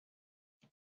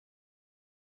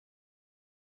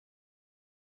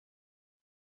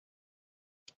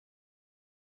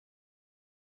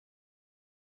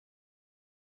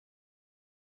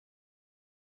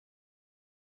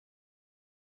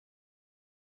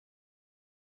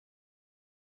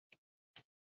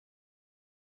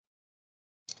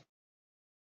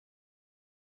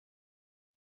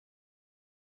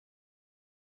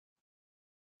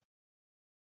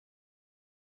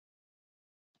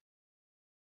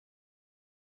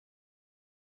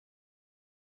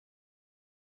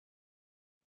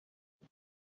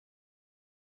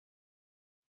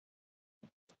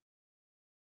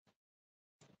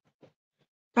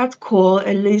 That's cool.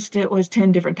 At least it was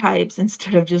 10 different types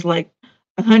instead of just like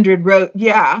 100 row.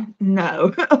 Yeah,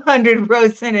 no, 100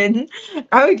 rows in it.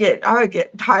 I would get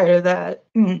tired of that.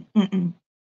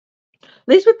 At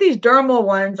least with these dermal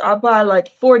ones, I'll buy like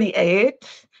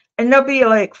 48 and there'll be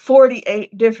like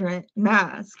 48 different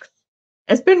masks.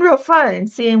 It's been real fun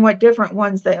seeing what different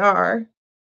ones they are.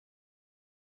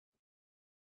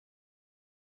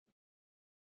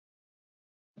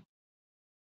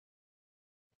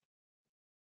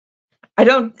 I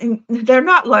don't think they're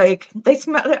not like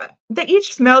they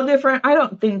each smell different. I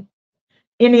don't think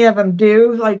any of them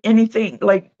do like anything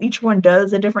like each one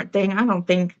does a different thing. I don't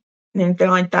think anything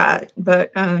like that.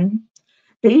 But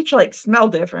they each like smell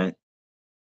different,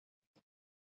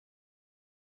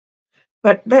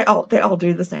 but they all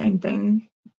do the same thing.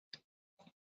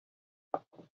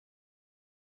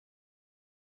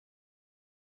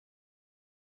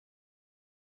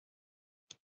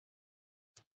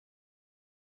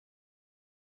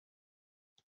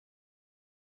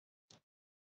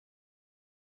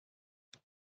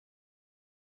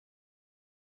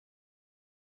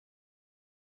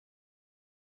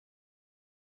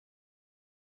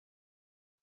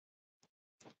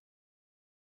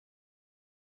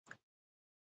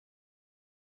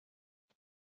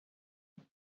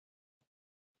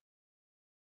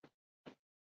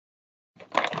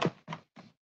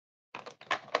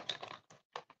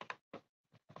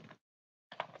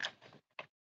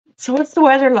 So what's the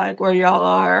weather like where y'all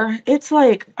are? It's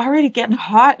like already getting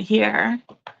hot here.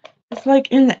 It's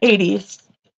like in the 80s.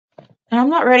 And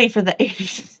I'm not ready for the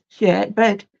 80s yet,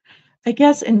 but I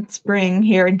guess in spring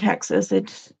here in Texas,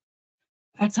 that's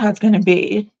how it's going to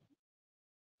be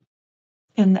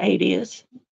in the 80s.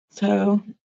 So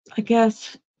I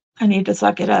guess I need to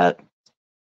suck it up.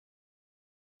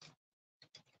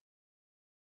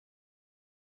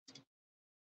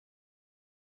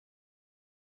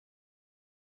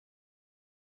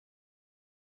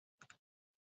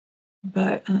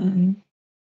 But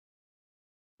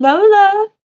Lola,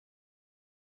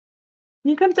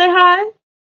 you come say hi.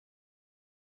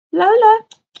 Lola,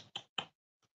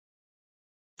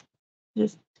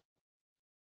 just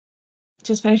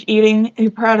just finished eating. Are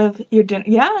you proud of your dinner?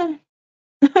 Yeah.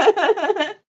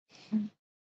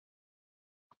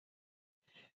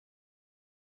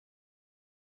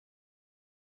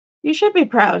 You should be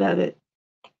proud of it.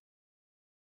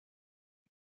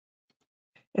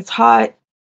 It's hot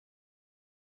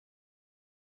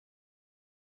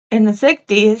in the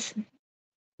 60s.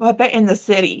 Well, I bet in the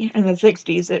city in the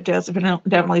 60s it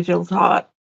definitely feels hot.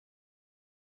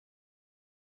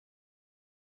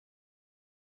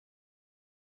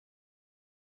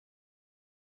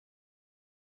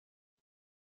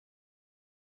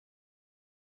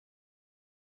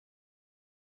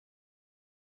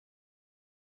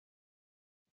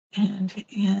 And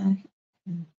yeah,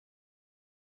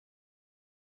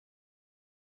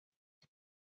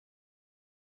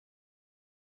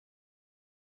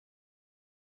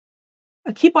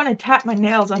 I keep wanting to tap my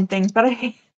nails on things, but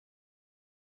I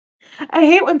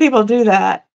hate when people do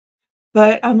that.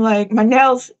 But I'm like, my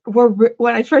nails were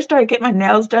when I first started getting my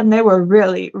nails done, they were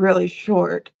really, really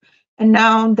short, and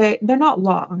now they're not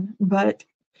long, but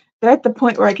they're at the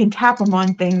point where I can tap them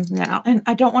on things now, and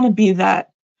I don't want to be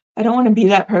that. I don't want to be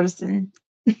that person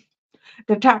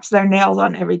that taps their nails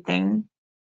on everything.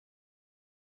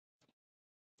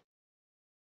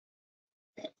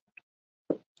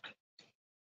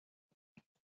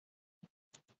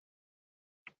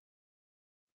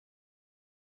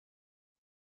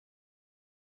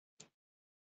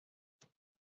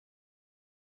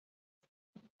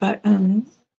 But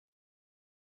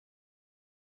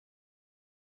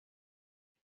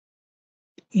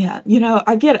yeah,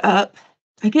 I get up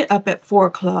at 4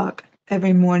 o'clock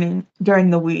every morning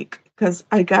during the week because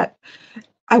I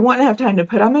want to have time to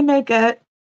put on my makeup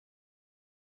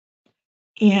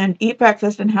and eat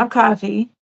breakfast and have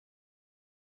coffee.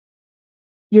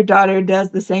 Your daughter does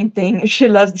the same thing. She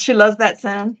loves that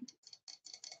sound.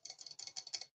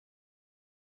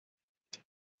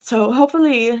 So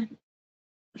hopefully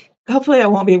I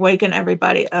won't be waking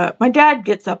everybody up. My dad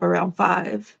gets up around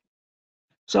 5.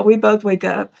 So we both wake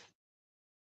up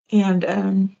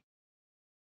and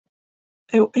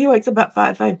he wakes up about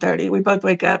 5:30. We both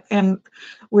wake up and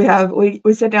we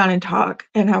sit down and talk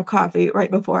and have coffee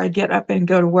right before I get up and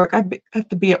go to work. Have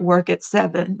to be at work at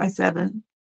 7 by 7.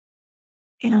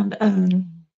 And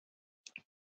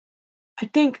I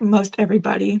think most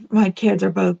everybody, my kids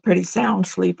are both pretty sound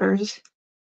sleepers.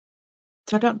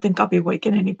 So I don't think I'll be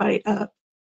waking anybody up.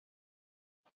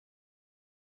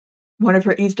 One of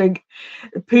her Easter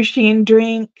poutine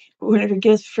drink, one of her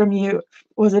gifts from you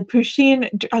was a poutine.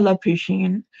 I love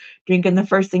poutine drink, and the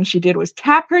first thing she did was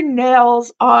tap her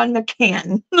nails on the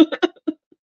can.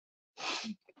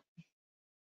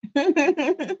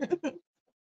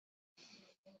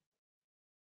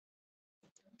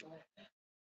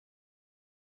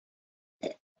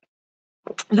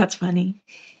 That's funny.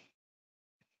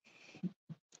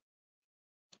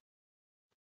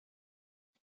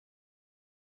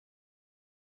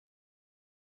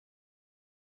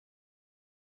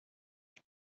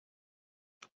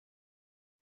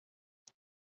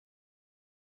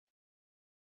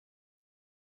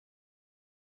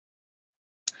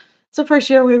 So first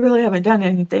year we really haven't done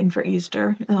anything for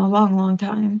Easter in a long, long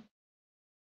time.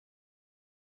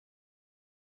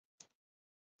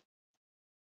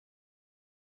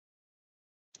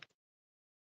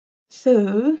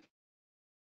 So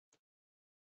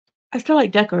I still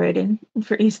like decorating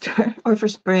for Easter or for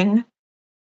spring.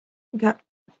 I got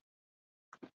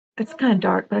it's kind of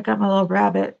dark, but I got my little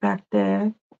rabbit back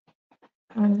there.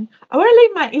 I want to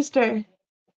leave my Easter.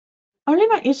 I want to leave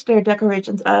my Easter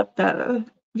decorations up though.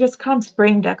 Just come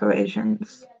spring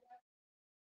decorations.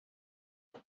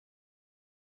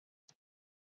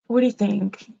 What do you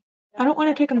think? I don't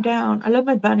want to take them down. I love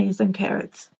my bunnies and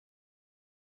carrots.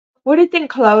 What do you think,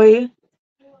 Chloe?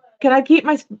 Can I keep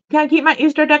my Can I keep my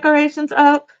Easter decorations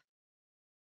up?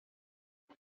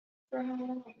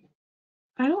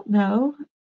 I don't know.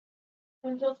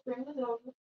 Until spring is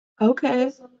over.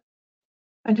 Okay.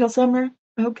 Until summer?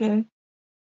 Okay.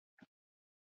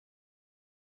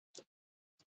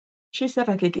 She said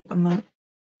I could keep them up.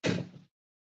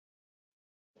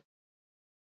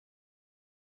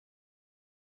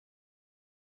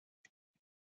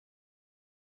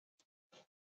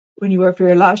 When you worked for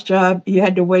your last job, you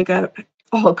had to wake up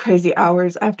all crazy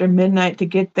hours after midnight to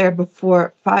get there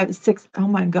before 5, 6. Oh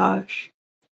my gosh.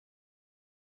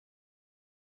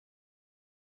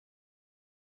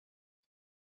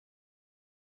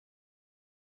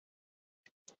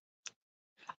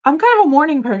 I'm kind of a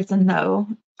morning person though.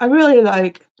 I really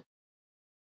like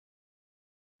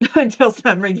until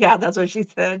summer. Yeah, that's what she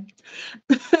said.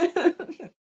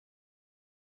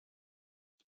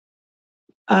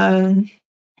 um,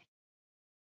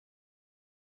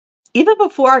 Even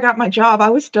before I got my job, I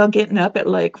was still getting up at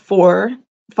like 4,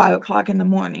 5 o'clock in the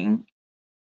morning.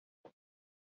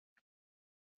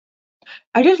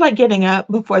 I just like getting up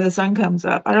before the sun comes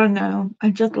up. I don't know. I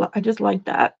just like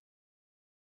that.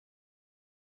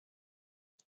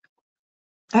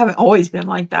 I haven't always been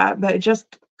like that, but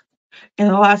just in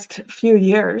the last few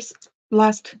years,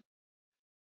 last,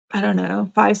 I don't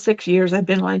know, 5, 6 years, I've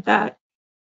been like that.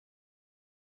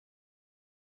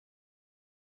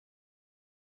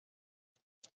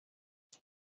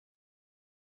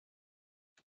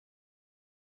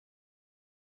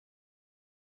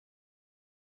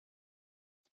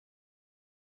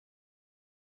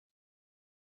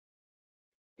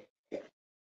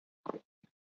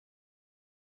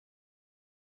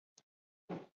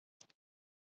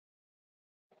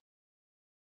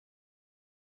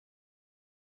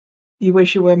 You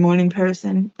wish you were a morning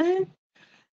person. There's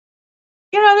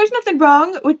nothing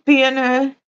wrong with being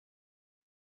an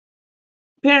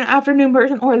afternoon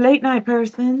person or a late night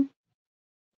person.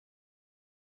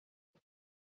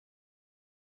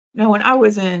 When I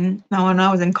was in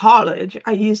college,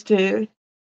 I used to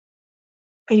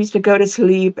go to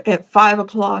sleep at 5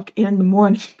 o'clock in the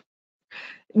morning.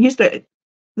 used to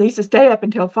They used to stay up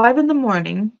until 5 in the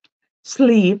morning,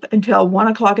 sleep until 1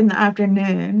 o'clock in the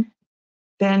afternoon,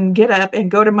 then get up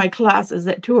and go to my classes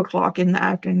at 2 o'clock in the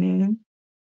afternoon.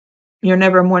 You're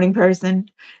never a morning person.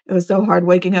 It was so hard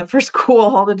waking up for school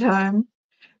all the time.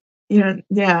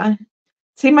 Yeah.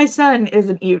 See, my son is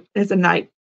a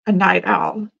night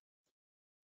owl,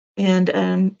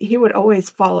 and he would always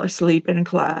fall asleep in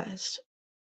class,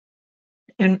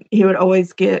 and he would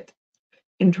always get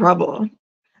in trouble.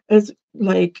 It's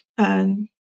like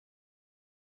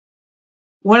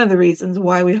one of the reasons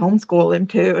why we homeschool him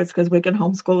too is because we can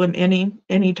homeschool him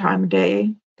any time of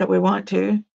day that we want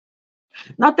to.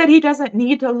 Not that he doesn't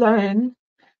need to learn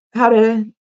how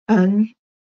to um,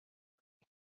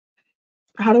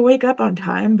 how to wake up on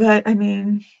time, but I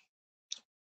mean,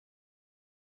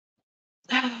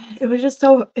 it was just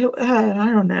I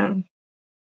don't know.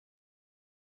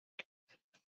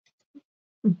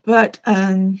 But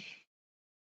I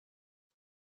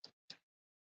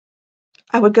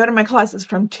would go to my classes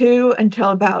from 2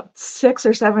 until about 6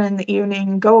 or 7 in the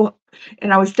evening,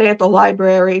 and I would stay at the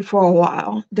library for a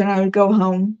while. Then I would go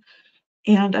home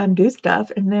and do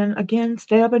stuff, and then again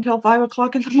stay up until 5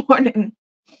 o'clock in the morning.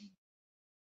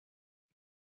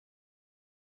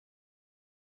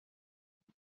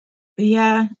 But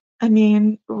yeah, I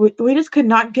mean, we just could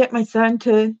not get my son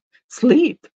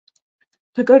sleep,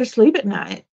 to go to sleep at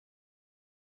night.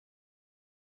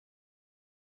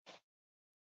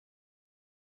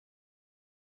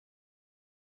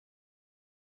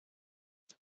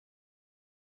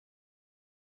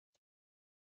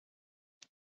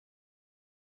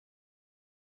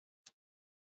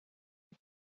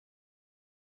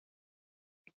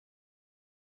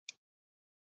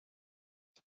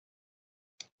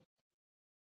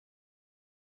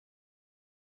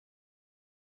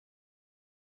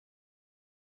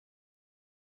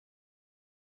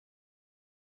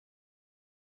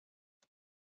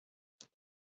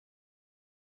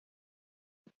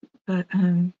 But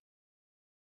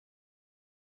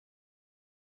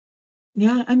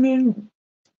yeah, I mean,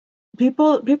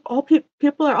 people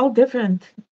are all different.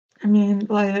 I mean,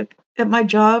 like at my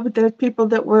job, there's people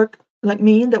that work like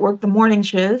me that work the morning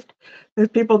shift. There's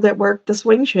people that work the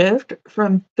swing shift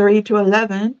from 3 to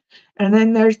 11, and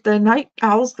then there's the night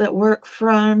owls that work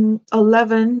from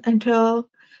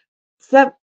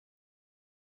 7,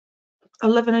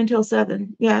 11 until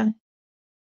 7. Yeah,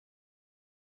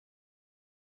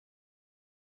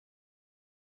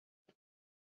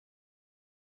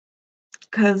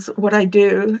 because what I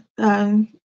do,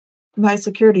 my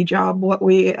security job, what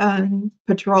we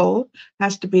patrol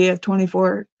has to be a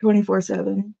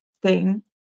 24/7 thing.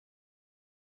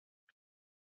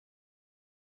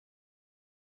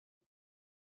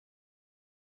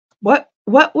 What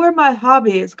What were my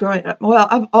hobbies growing up? Well,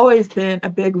 I've always been a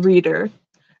big reader.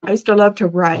 I used to love to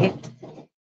write.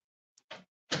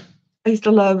 I used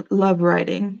to love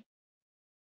writing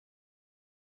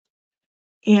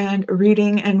and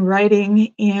reading and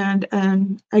writing,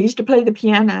 and I used to play the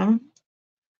piano.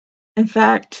 In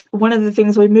fact, one of the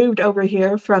things we moved over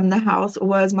here from the house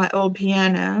was my old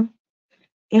piano,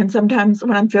 and sometimes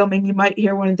when I'm filming, you might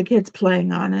hear one of the kids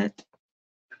playing on it.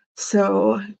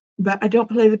 So, but I don't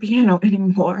play the piano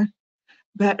anymore.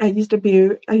 But I used to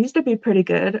be pretty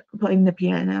good playing the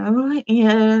piano,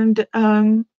 and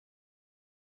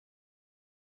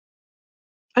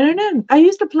I don't know. I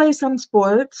used to play some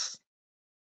sports.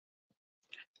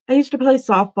 I used to play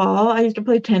softball. I used to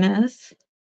play tennis.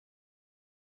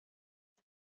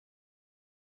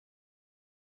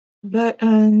 But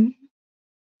I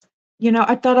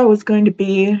thought I was going to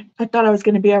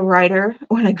be a writer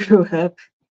when I grew up.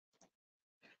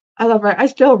 I love write. I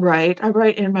still write. I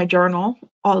write in my journal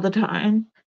all the time.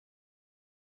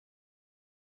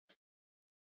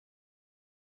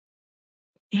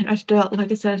 And I still,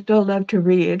 like I said, I still love to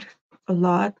read a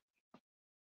lot.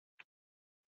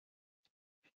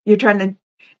 You're trying to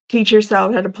teach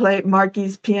yourself how to play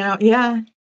Marky's piano. Yeah.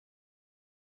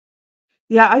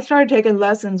 Yeah, I started taking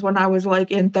lessons when I was like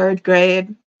in third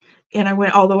grade, and I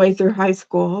went all the way through high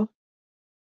school.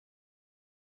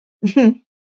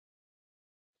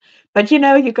 But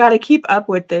you got to keep up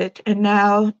with it. And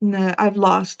now, no, I've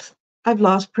lost. I've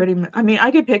lost pretty much. I mean,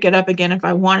 I could pick it up again if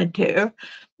I wanted to,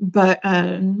 but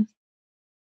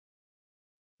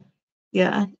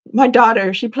yeah, my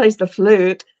daughter, she plays the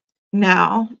flute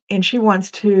now, and she wants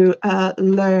to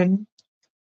learn.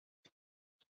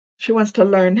 She wants to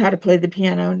learn how to play the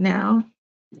piano now.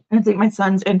 I think my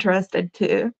son's interested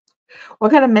too.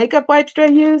 What kind of makeup wipes do I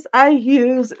use? I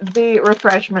use the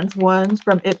Refreshments ones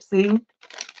from Ipsy,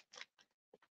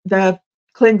 the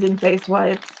cleansing face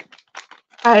wipes.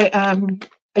 I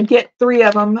get 3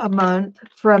 of them a month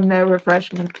from the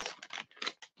Refreshments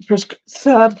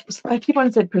I keep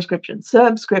on saying prescription,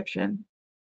 subscription.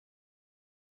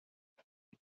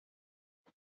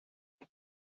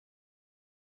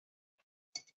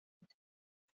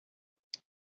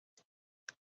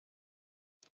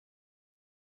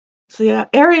 So yeah,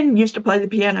 Aaron used to play the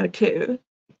piano too.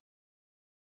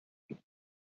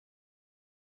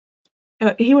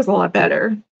 He was a lot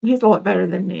better. He's a lot better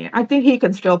than me. I think he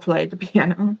can still play the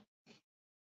piano.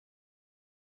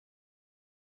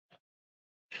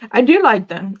 I do like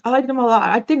them. I like them a lot.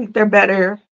 I think they're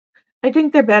better. I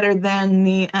think they're better than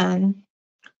the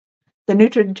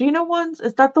Neutrogena ones.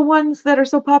 Is that the ones that are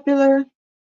so popular?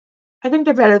 I think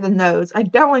they're better than those. I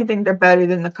definitely think they're better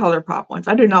than the ColourPop ones.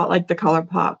 I do not like the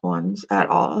ColourPop ones at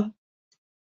all.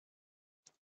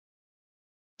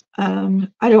 I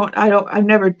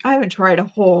haven't tried a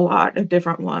whole lot of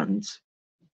different ones,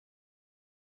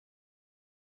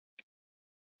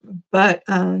 but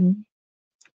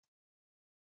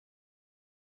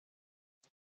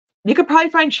you could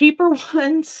probably find cheaper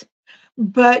ones,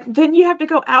 but then you have to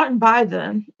go out and buy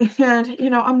them.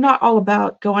 And I'm not all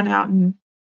about going out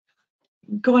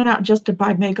just to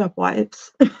buy makeup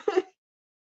wipes.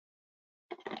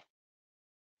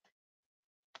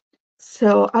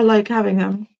 So I like having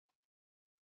them.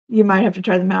 You might have to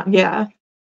try them out. Yeah.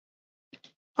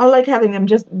 I like having them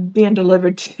just being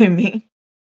delivered to me.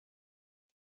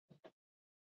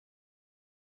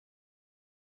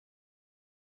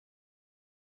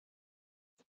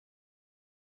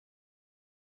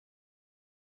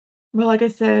 Well, like I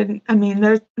said, I mean,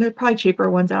 there's probably cheaper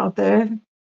ones out there.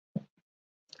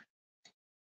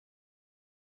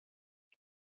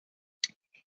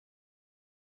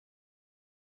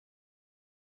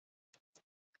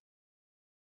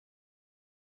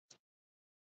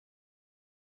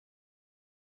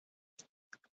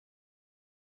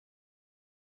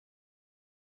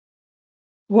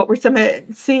 What were some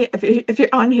of see if you're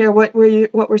on here, what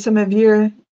were some of your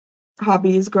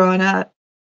hobbies growing up?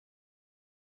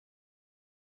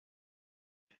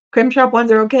 Creme shop ones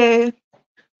are okay,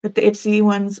 but the HC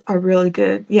ones are really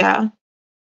good. Yeah.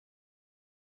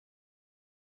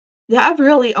 Yeah, I've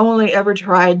really only ever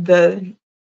tried the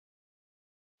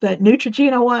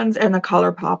Neutrogena ones and the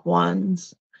ColourPop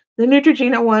ones. The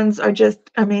Neutrogena ones are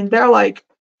just, I mean, they're like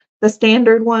the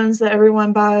standard ones that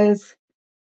everyone buys,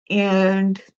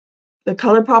 and the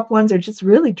ColourPop ones are just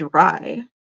really dry.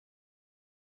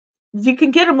 You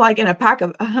can get them like in a pack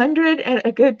of 100 at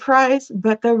a good price,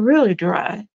 but they're really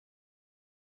dry.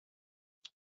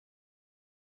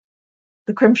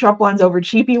 The Creme Shop ones over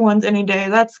cheapy ones any day.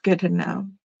 That's good to know.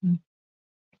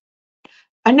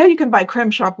 I know you can buy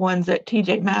Creme Shop ones at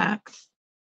TJ Maxx.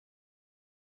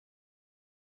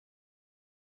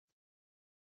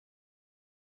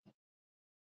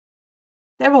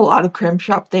 They have a lot of crim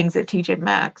shop things at TJ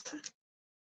Maxx.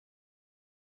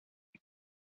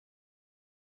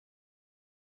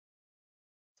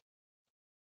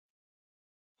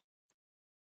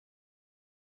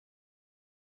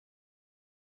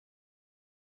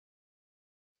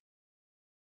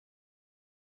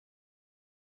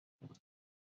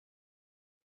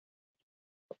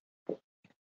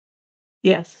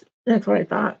 Yes, that's what I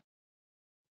thought.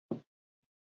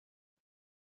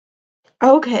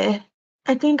 Okay.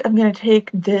 I think I'm gonna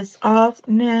take this off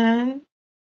now.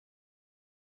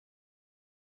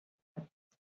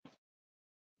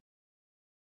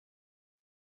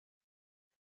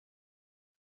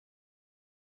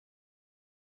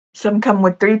 Some come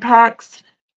with 3 packs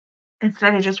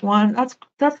instead of just one.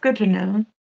 That's good to know.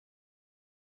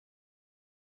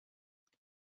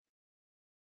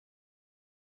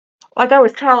 Like I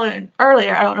was telling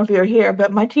earlier, I don't know if you were here,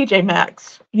 but my TJ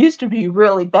Maxx used to be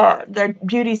really bad. Their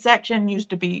beauty section used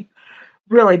to be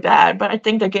really bad, but I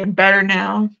think they're getting better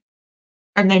now.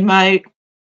 And they might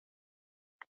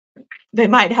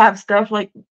have stuff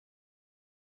like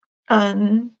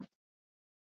um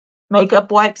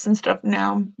makeup wipes and stuff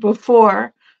now.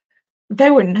 Before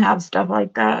they wouldn't have stuff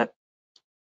like that.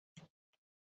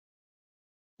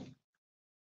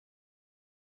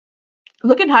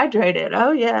 Looking hydrated.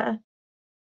 Oh yeah.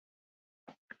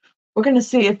 We're gonna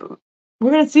see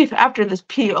if after this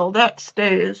peel that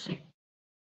stays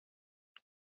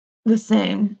the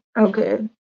same. Okay.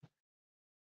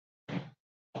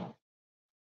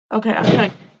 Okay, I'm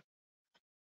gonna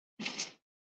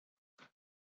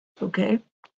okay.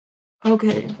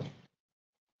 Okay.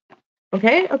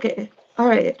 Okay, okay. All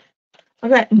right. I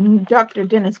got Dr.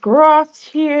 Dennis Gross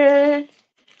here.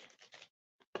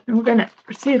 And we're gonna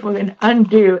see if we can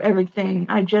undo everything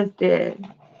I just did.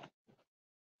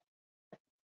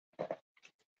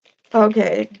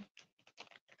 Okay.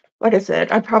 Like I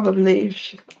said, I probably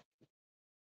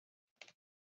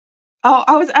Oh,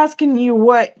 I was asking you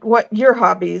what your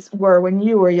hobbies were when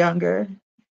you were younger.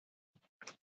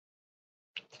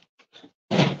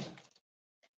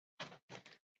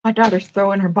 My daughter's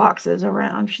throwing her boxes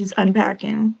around. She's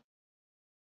unpacking.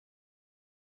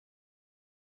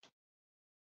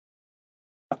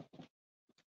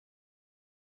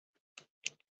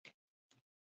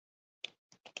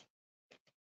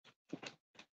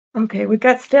 Okay, we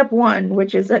got step 1,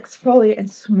 which is exfoliate and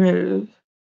smooth.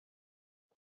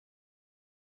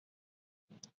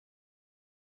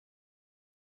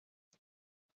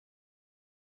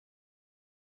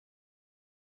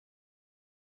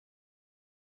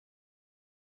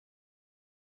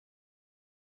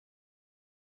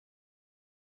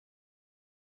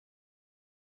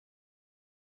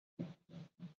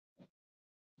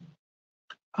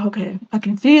 Okay, I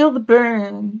can feel the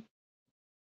burn.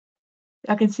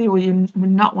 I can see where you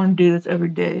would not want to do this every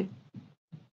day.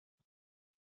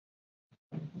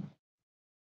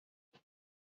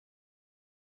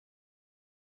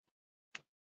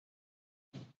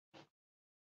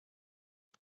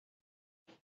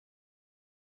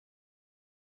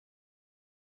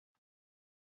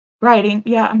 Writing,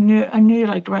 yeah, I knew you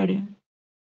liked writing.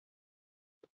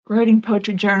 Writing,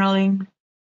 poetry, journaling,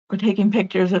 or taking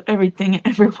pictures of everything and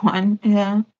everyone.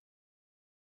 Yeah.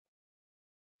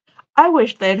 I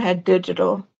wish they'd had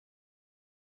digital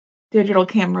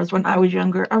cameras when I was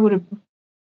younger. I would have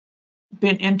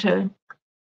been into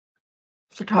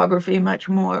photography much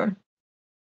more.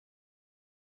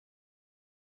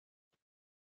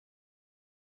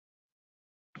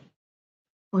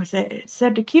 Or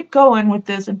said to keep going with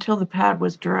this until the pad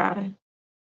was dry.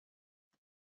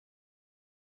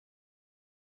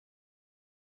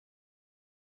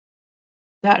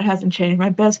 That hasn't changed. My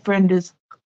best friend is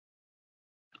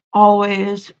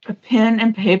always a pen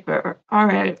and paper. All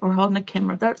right, we're holding the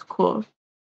camera. That's cool.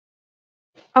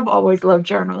 I've always loved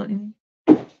journaling.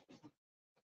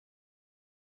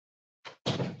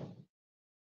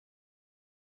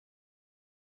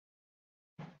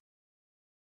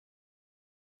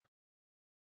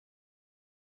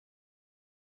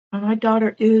 And my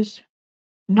daughter is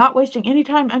not wasting any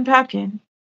time unpacking.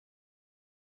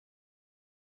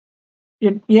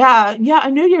 Yeah, yeah,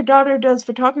 I knew your daughter does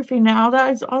photography now.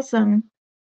 That is awesome.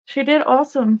 She did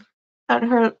awesome at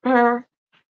her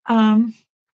um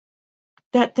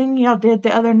that thing y'all did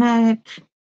the other night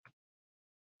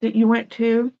that you went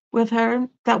to with her,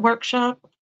 that workshop.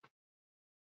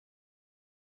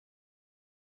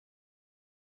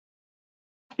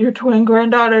 Your twin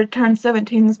granddaughter turned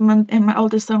 17 this month, and my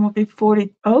oldest son will be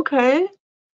 40. Okay.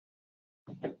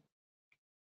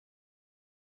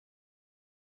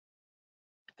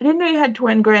 I didn't know you had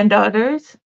twin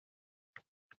granddaughters.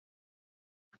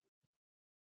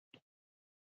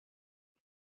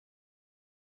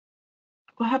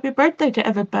 Well, happy birthday to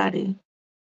everybody.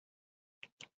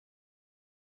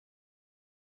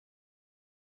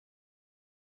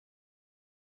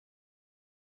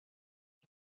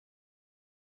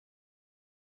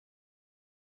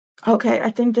 Okay,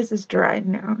 I think this is dry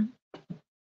now.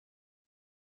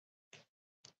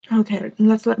 Okay,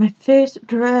 let's let my face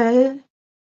dry.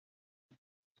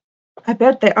 I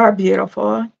bet they are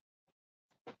beautiful.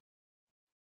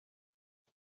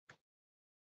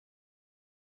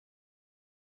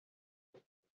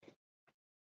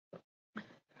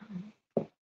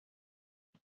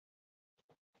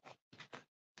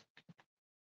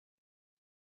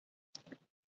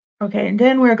 Okay, and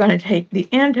then we're going to take the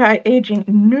anti-aging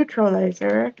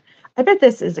neutralizer. I bet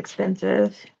this is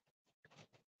expensive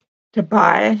to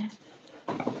buy.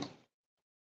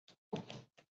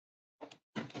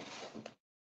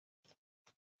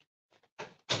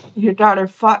 Your daughter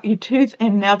fought you tooth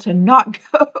and nail to not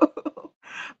go.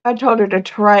 I told her to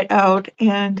try it out,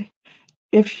 and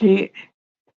if she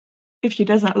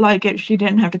doesn't like it, she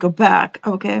didn't have to go back.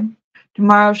 Okay.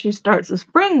 Tomorrow she starts the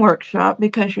spring workshop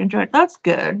because she enjoyed. That's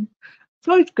good. It's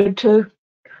always good to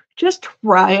just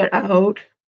try it out.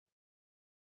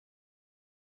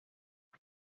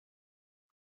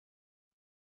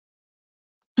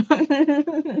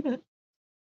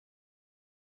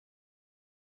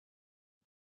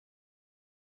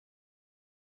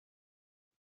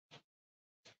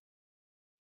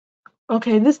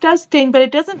 Okay, this does sting, but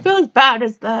it doesn't feel as bad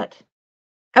as that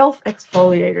elf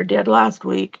exfoliator did last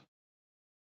week.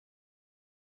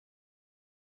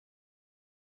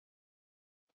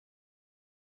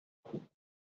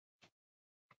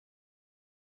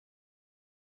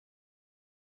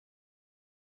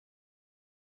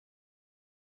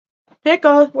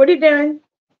 Pickle, what are you doing?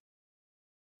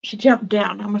 She jumped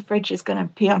down. I'm afraid she's gonna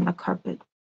pee on the carpet.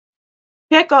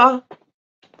 Pickle,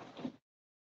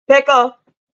 pickle.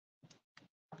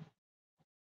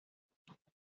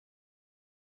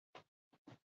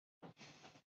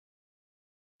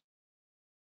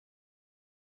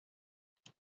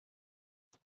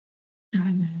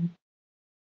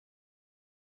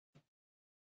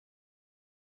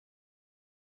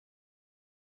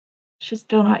 She's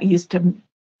still not used to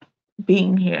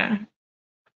being here.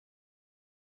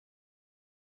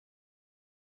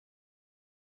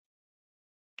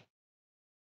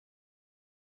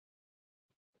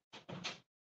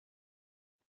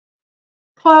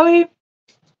 Chloe,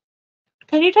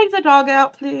 can you take the dog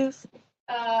out, please?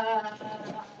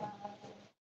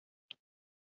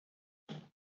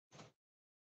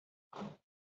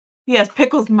 Yes,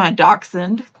 Pickle's my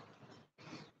dachshund.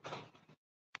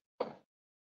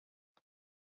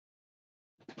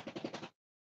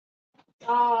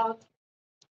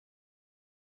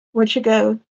 Where'd she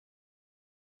go?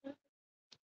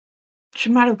 She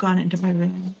might have gone into my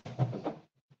room.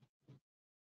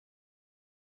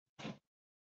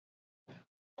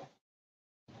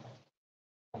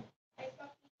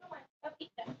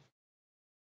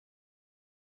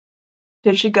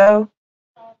 Did she go?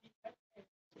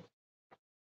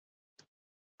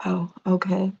 Oh,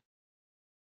 okay.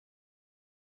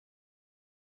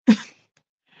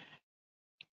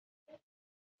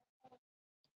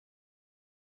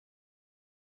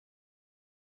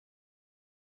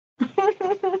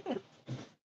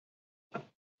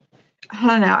 I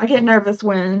don't know. I get nervous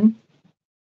when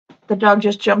the dog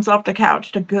just jumps off the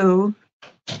couch to go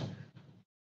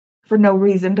for no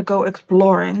reason to go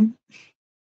exploring.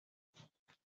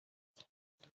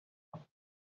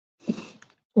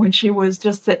 When she was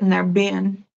just sitting there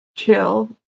being chill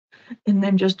and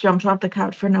then just jumps off the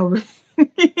couch for no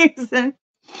reason.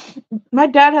 My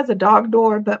dad has a dog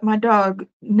door, but my dog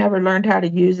never learned how to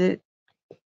use it.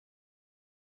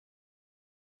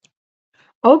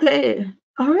 Okay.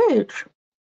 All right.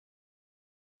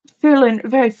 Feeling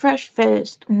very fresh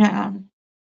faced now.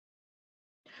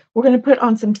 We're going to put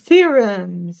on some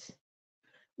serums.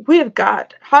 We've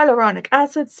got hyaluronic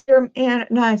acid serum and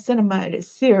niacinamide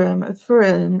serum for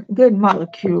good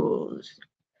molecules.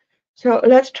 So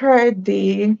let's try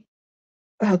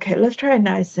let's try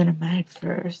niacinamide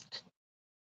first.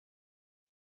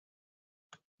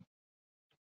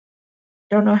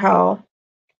 Don't know how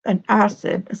an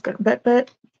acid is going to, but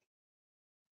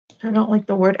I don't like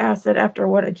the word acid after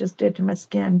what I just did to my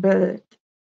skin, but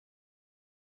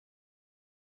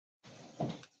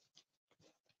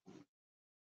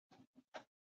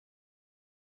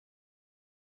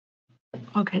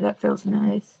okay, that feels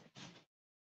nice.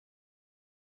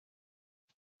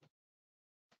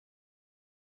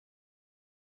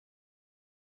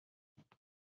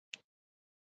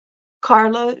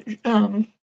 Carla, do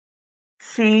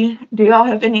y'all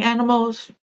have any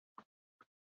animals?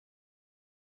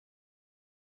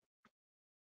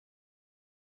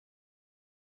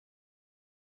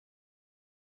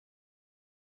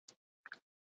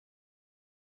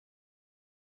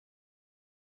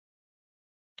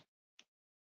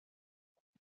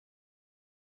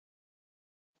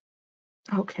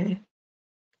 Okay.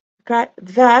 Got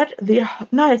that, the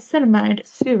niacinamide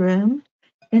serum,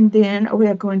 and then we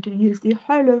are going to use the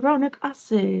hyaluronic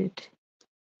acid.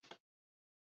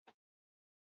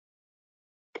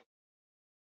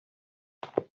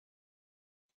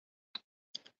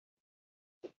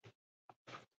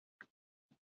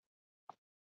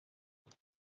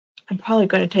 I'm probably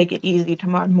going to take it easy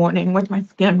tomorrow morning with my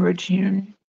skin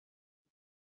routine.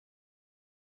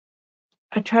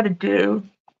 I try to do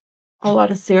a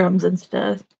lot of serums and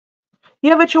stuff.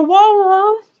 You have a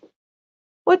chihuahua?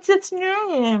 What's its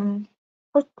name?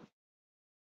 What-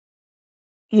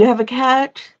 You have a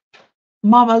cat?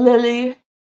 Mama Lily?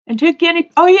 And two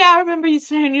guinea. Oh yeah, I remember you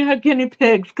saying you had guinea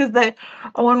pigs because they,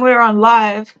 when we were on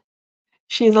live,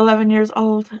 she's 11 years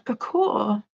old. Oh,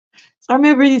 cool. So I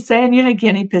remember you saying you had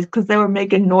guinea pigs because they were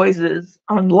making noises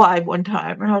on live one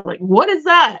time, and I was like, "What is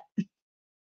that?"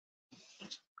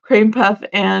 Cream Puff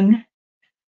and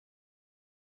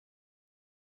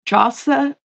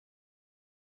Jossa,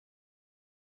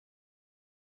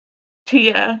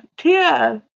 Tia,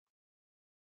 Tia.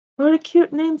 What a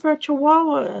cute name for a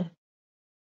Chihuahua.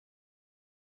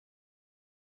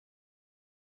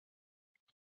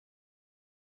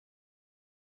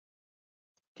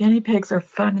 Guinea pigs are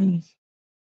funny.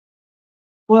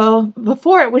 Well,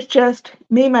 before it was just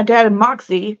me, my dad, and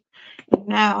Moxie. And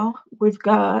now we've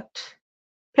got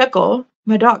Pickle,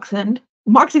 my dachshund.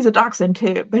 Moxie's a dachshund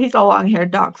too, but he's a long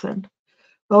haired dachshund.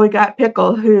 Well, we got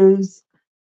Pickle, who's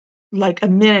like a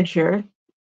miniature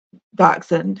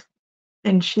dachshund,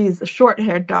 and she's a short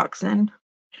haired dachshund.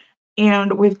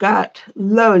 And we've got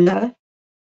Lola.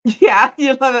 Yeah,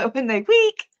 you love it when they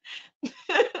weak.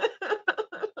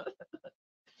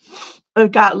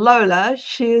 We've got Lola.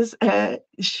 She's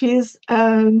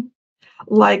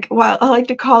like, well, I like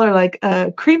to call her like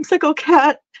a creamsicle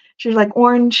cat. She's like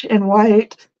orange and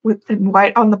white with and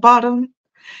white on the bottom.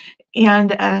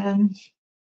 And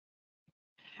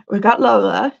we got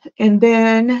Lola, and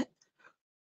then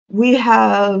we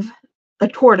have a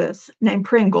tortoise named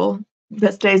Pringle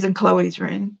that stays in Chloe's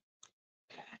room.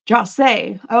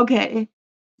 Jose. Okay,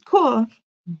 cool.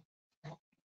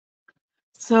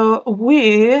 So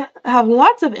we have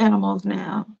lots of animals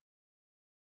now.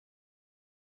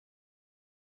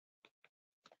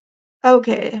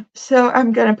 Okay, so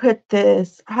I'm gonna put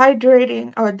this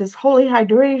hydrating or this holy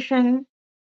hydration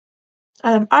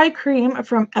eye cream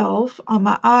from Elf on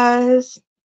my eyes.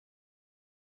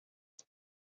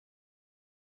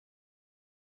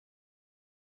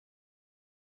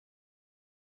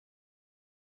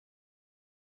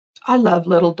 I love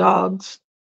little dogs.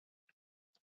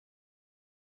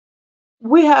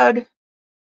 We had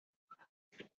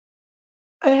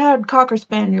I had cocker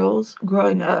spaniels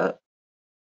growing up.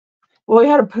 Well, we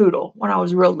had a poodle when I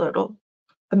was real little,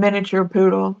 a miniature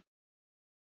poodle.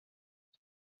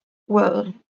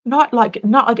 Well, not like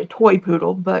a toy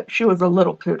poodle, but she was a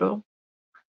little poodle.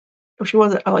 She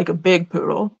wasn't like a big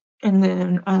poodle. And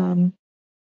then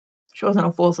she wasn't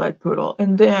a full size poodle.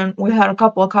 And then we had a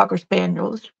couple of cocker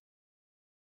spaniels,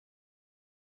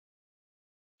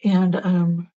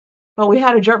 and but we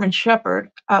had a German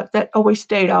Shepherd that always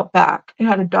stayed out back. It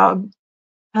had a dog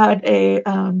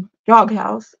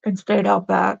house and stayed out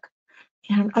back.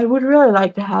 And I would really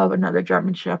like to have another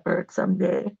German Shepherd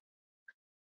someday.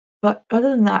 But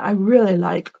other than that, I really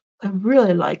like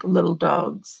little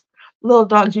dogs. Little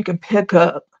dogs you can pick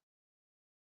up.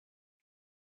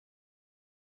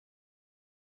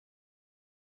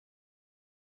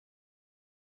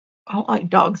 I don't like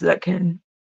dogs that can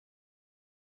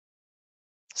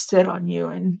sit on you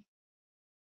and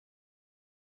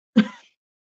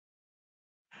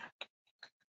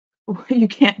you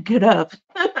can't get up.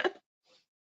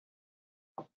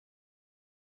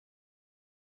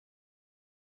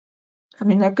 I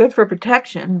mean, they're good for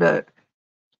protection, but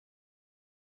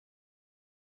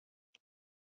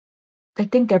they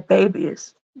think they're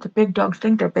babies. The big dogs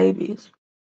think they're babies.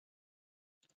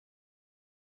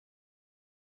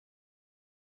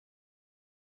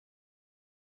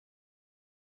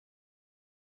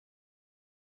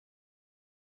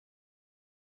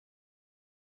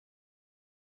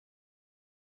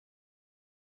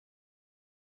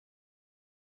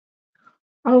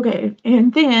 Okay,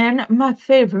 and then my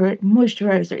favorite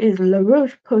moisturizer is La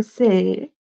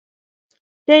Roche-Posay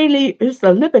Daily. It's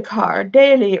the Lipicar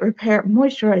Daily Repair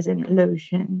Moisturizing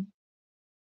Lotion,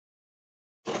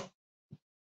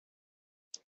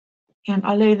 and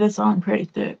I lay this on pretty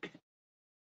thick.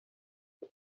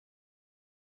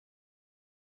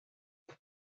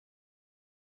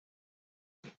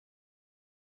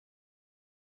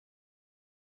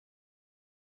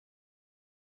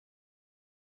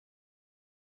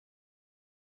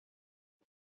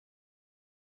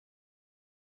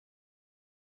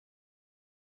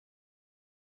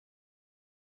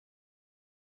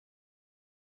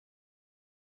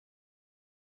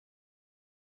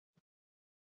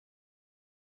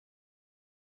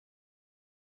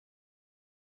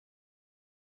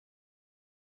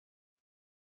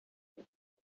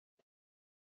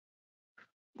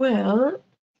 Well,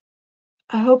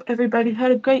 I hope everybody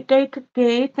had a great day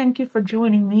today. Thank you for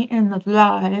joining me in the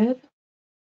live.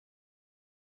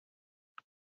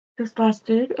 This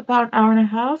lasted about an hour and a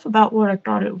half, about what I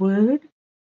thought it would.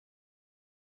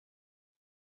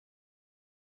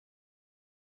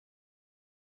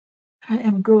 I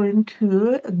am going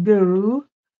to go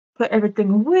put everything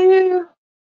away,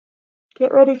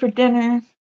 get ready for dinner,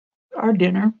 our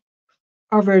dinner,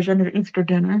 our version of Easter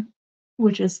dinner,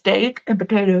 which is steak and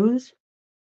potatoes.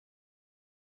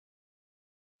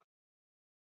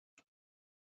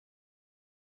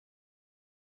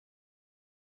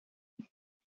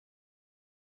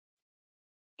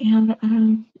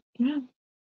 And yeah,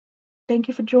 thank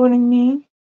you for joining me.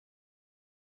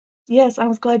 Yes, I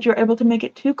was glad you were able to make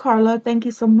it too, Carla. Thank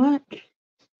you so much.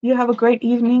 You have a great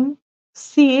evening.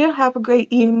 See you. Have a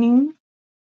great evening.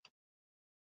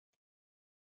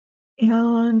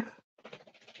 And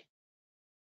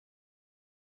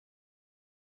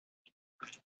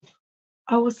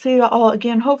I will see you all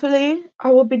again. Hopefully,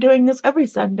 I will be doing this every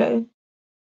Sunday.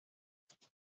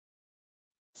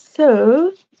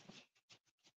 So,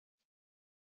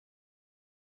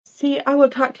 see, I will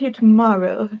talk to you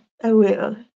tomorrow. I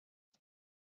will.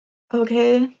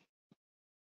 Okay?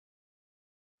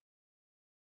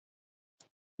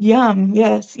 Yum.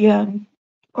 Yes, yum.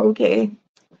 Okay.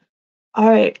 All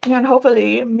right. And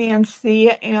hopefully, me and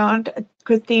C and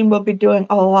Christine will be doing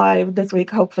a live this week,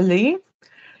 hopefully.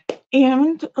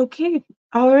 And okay.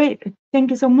 All right.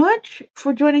 Thank you so much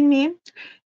for joining me.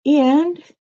 And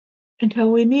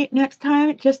until we meet next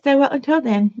time, just stay well until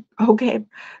then. Okay.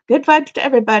 Good vibes to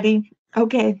everybody.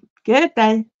 Okay.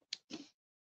 Goodbye.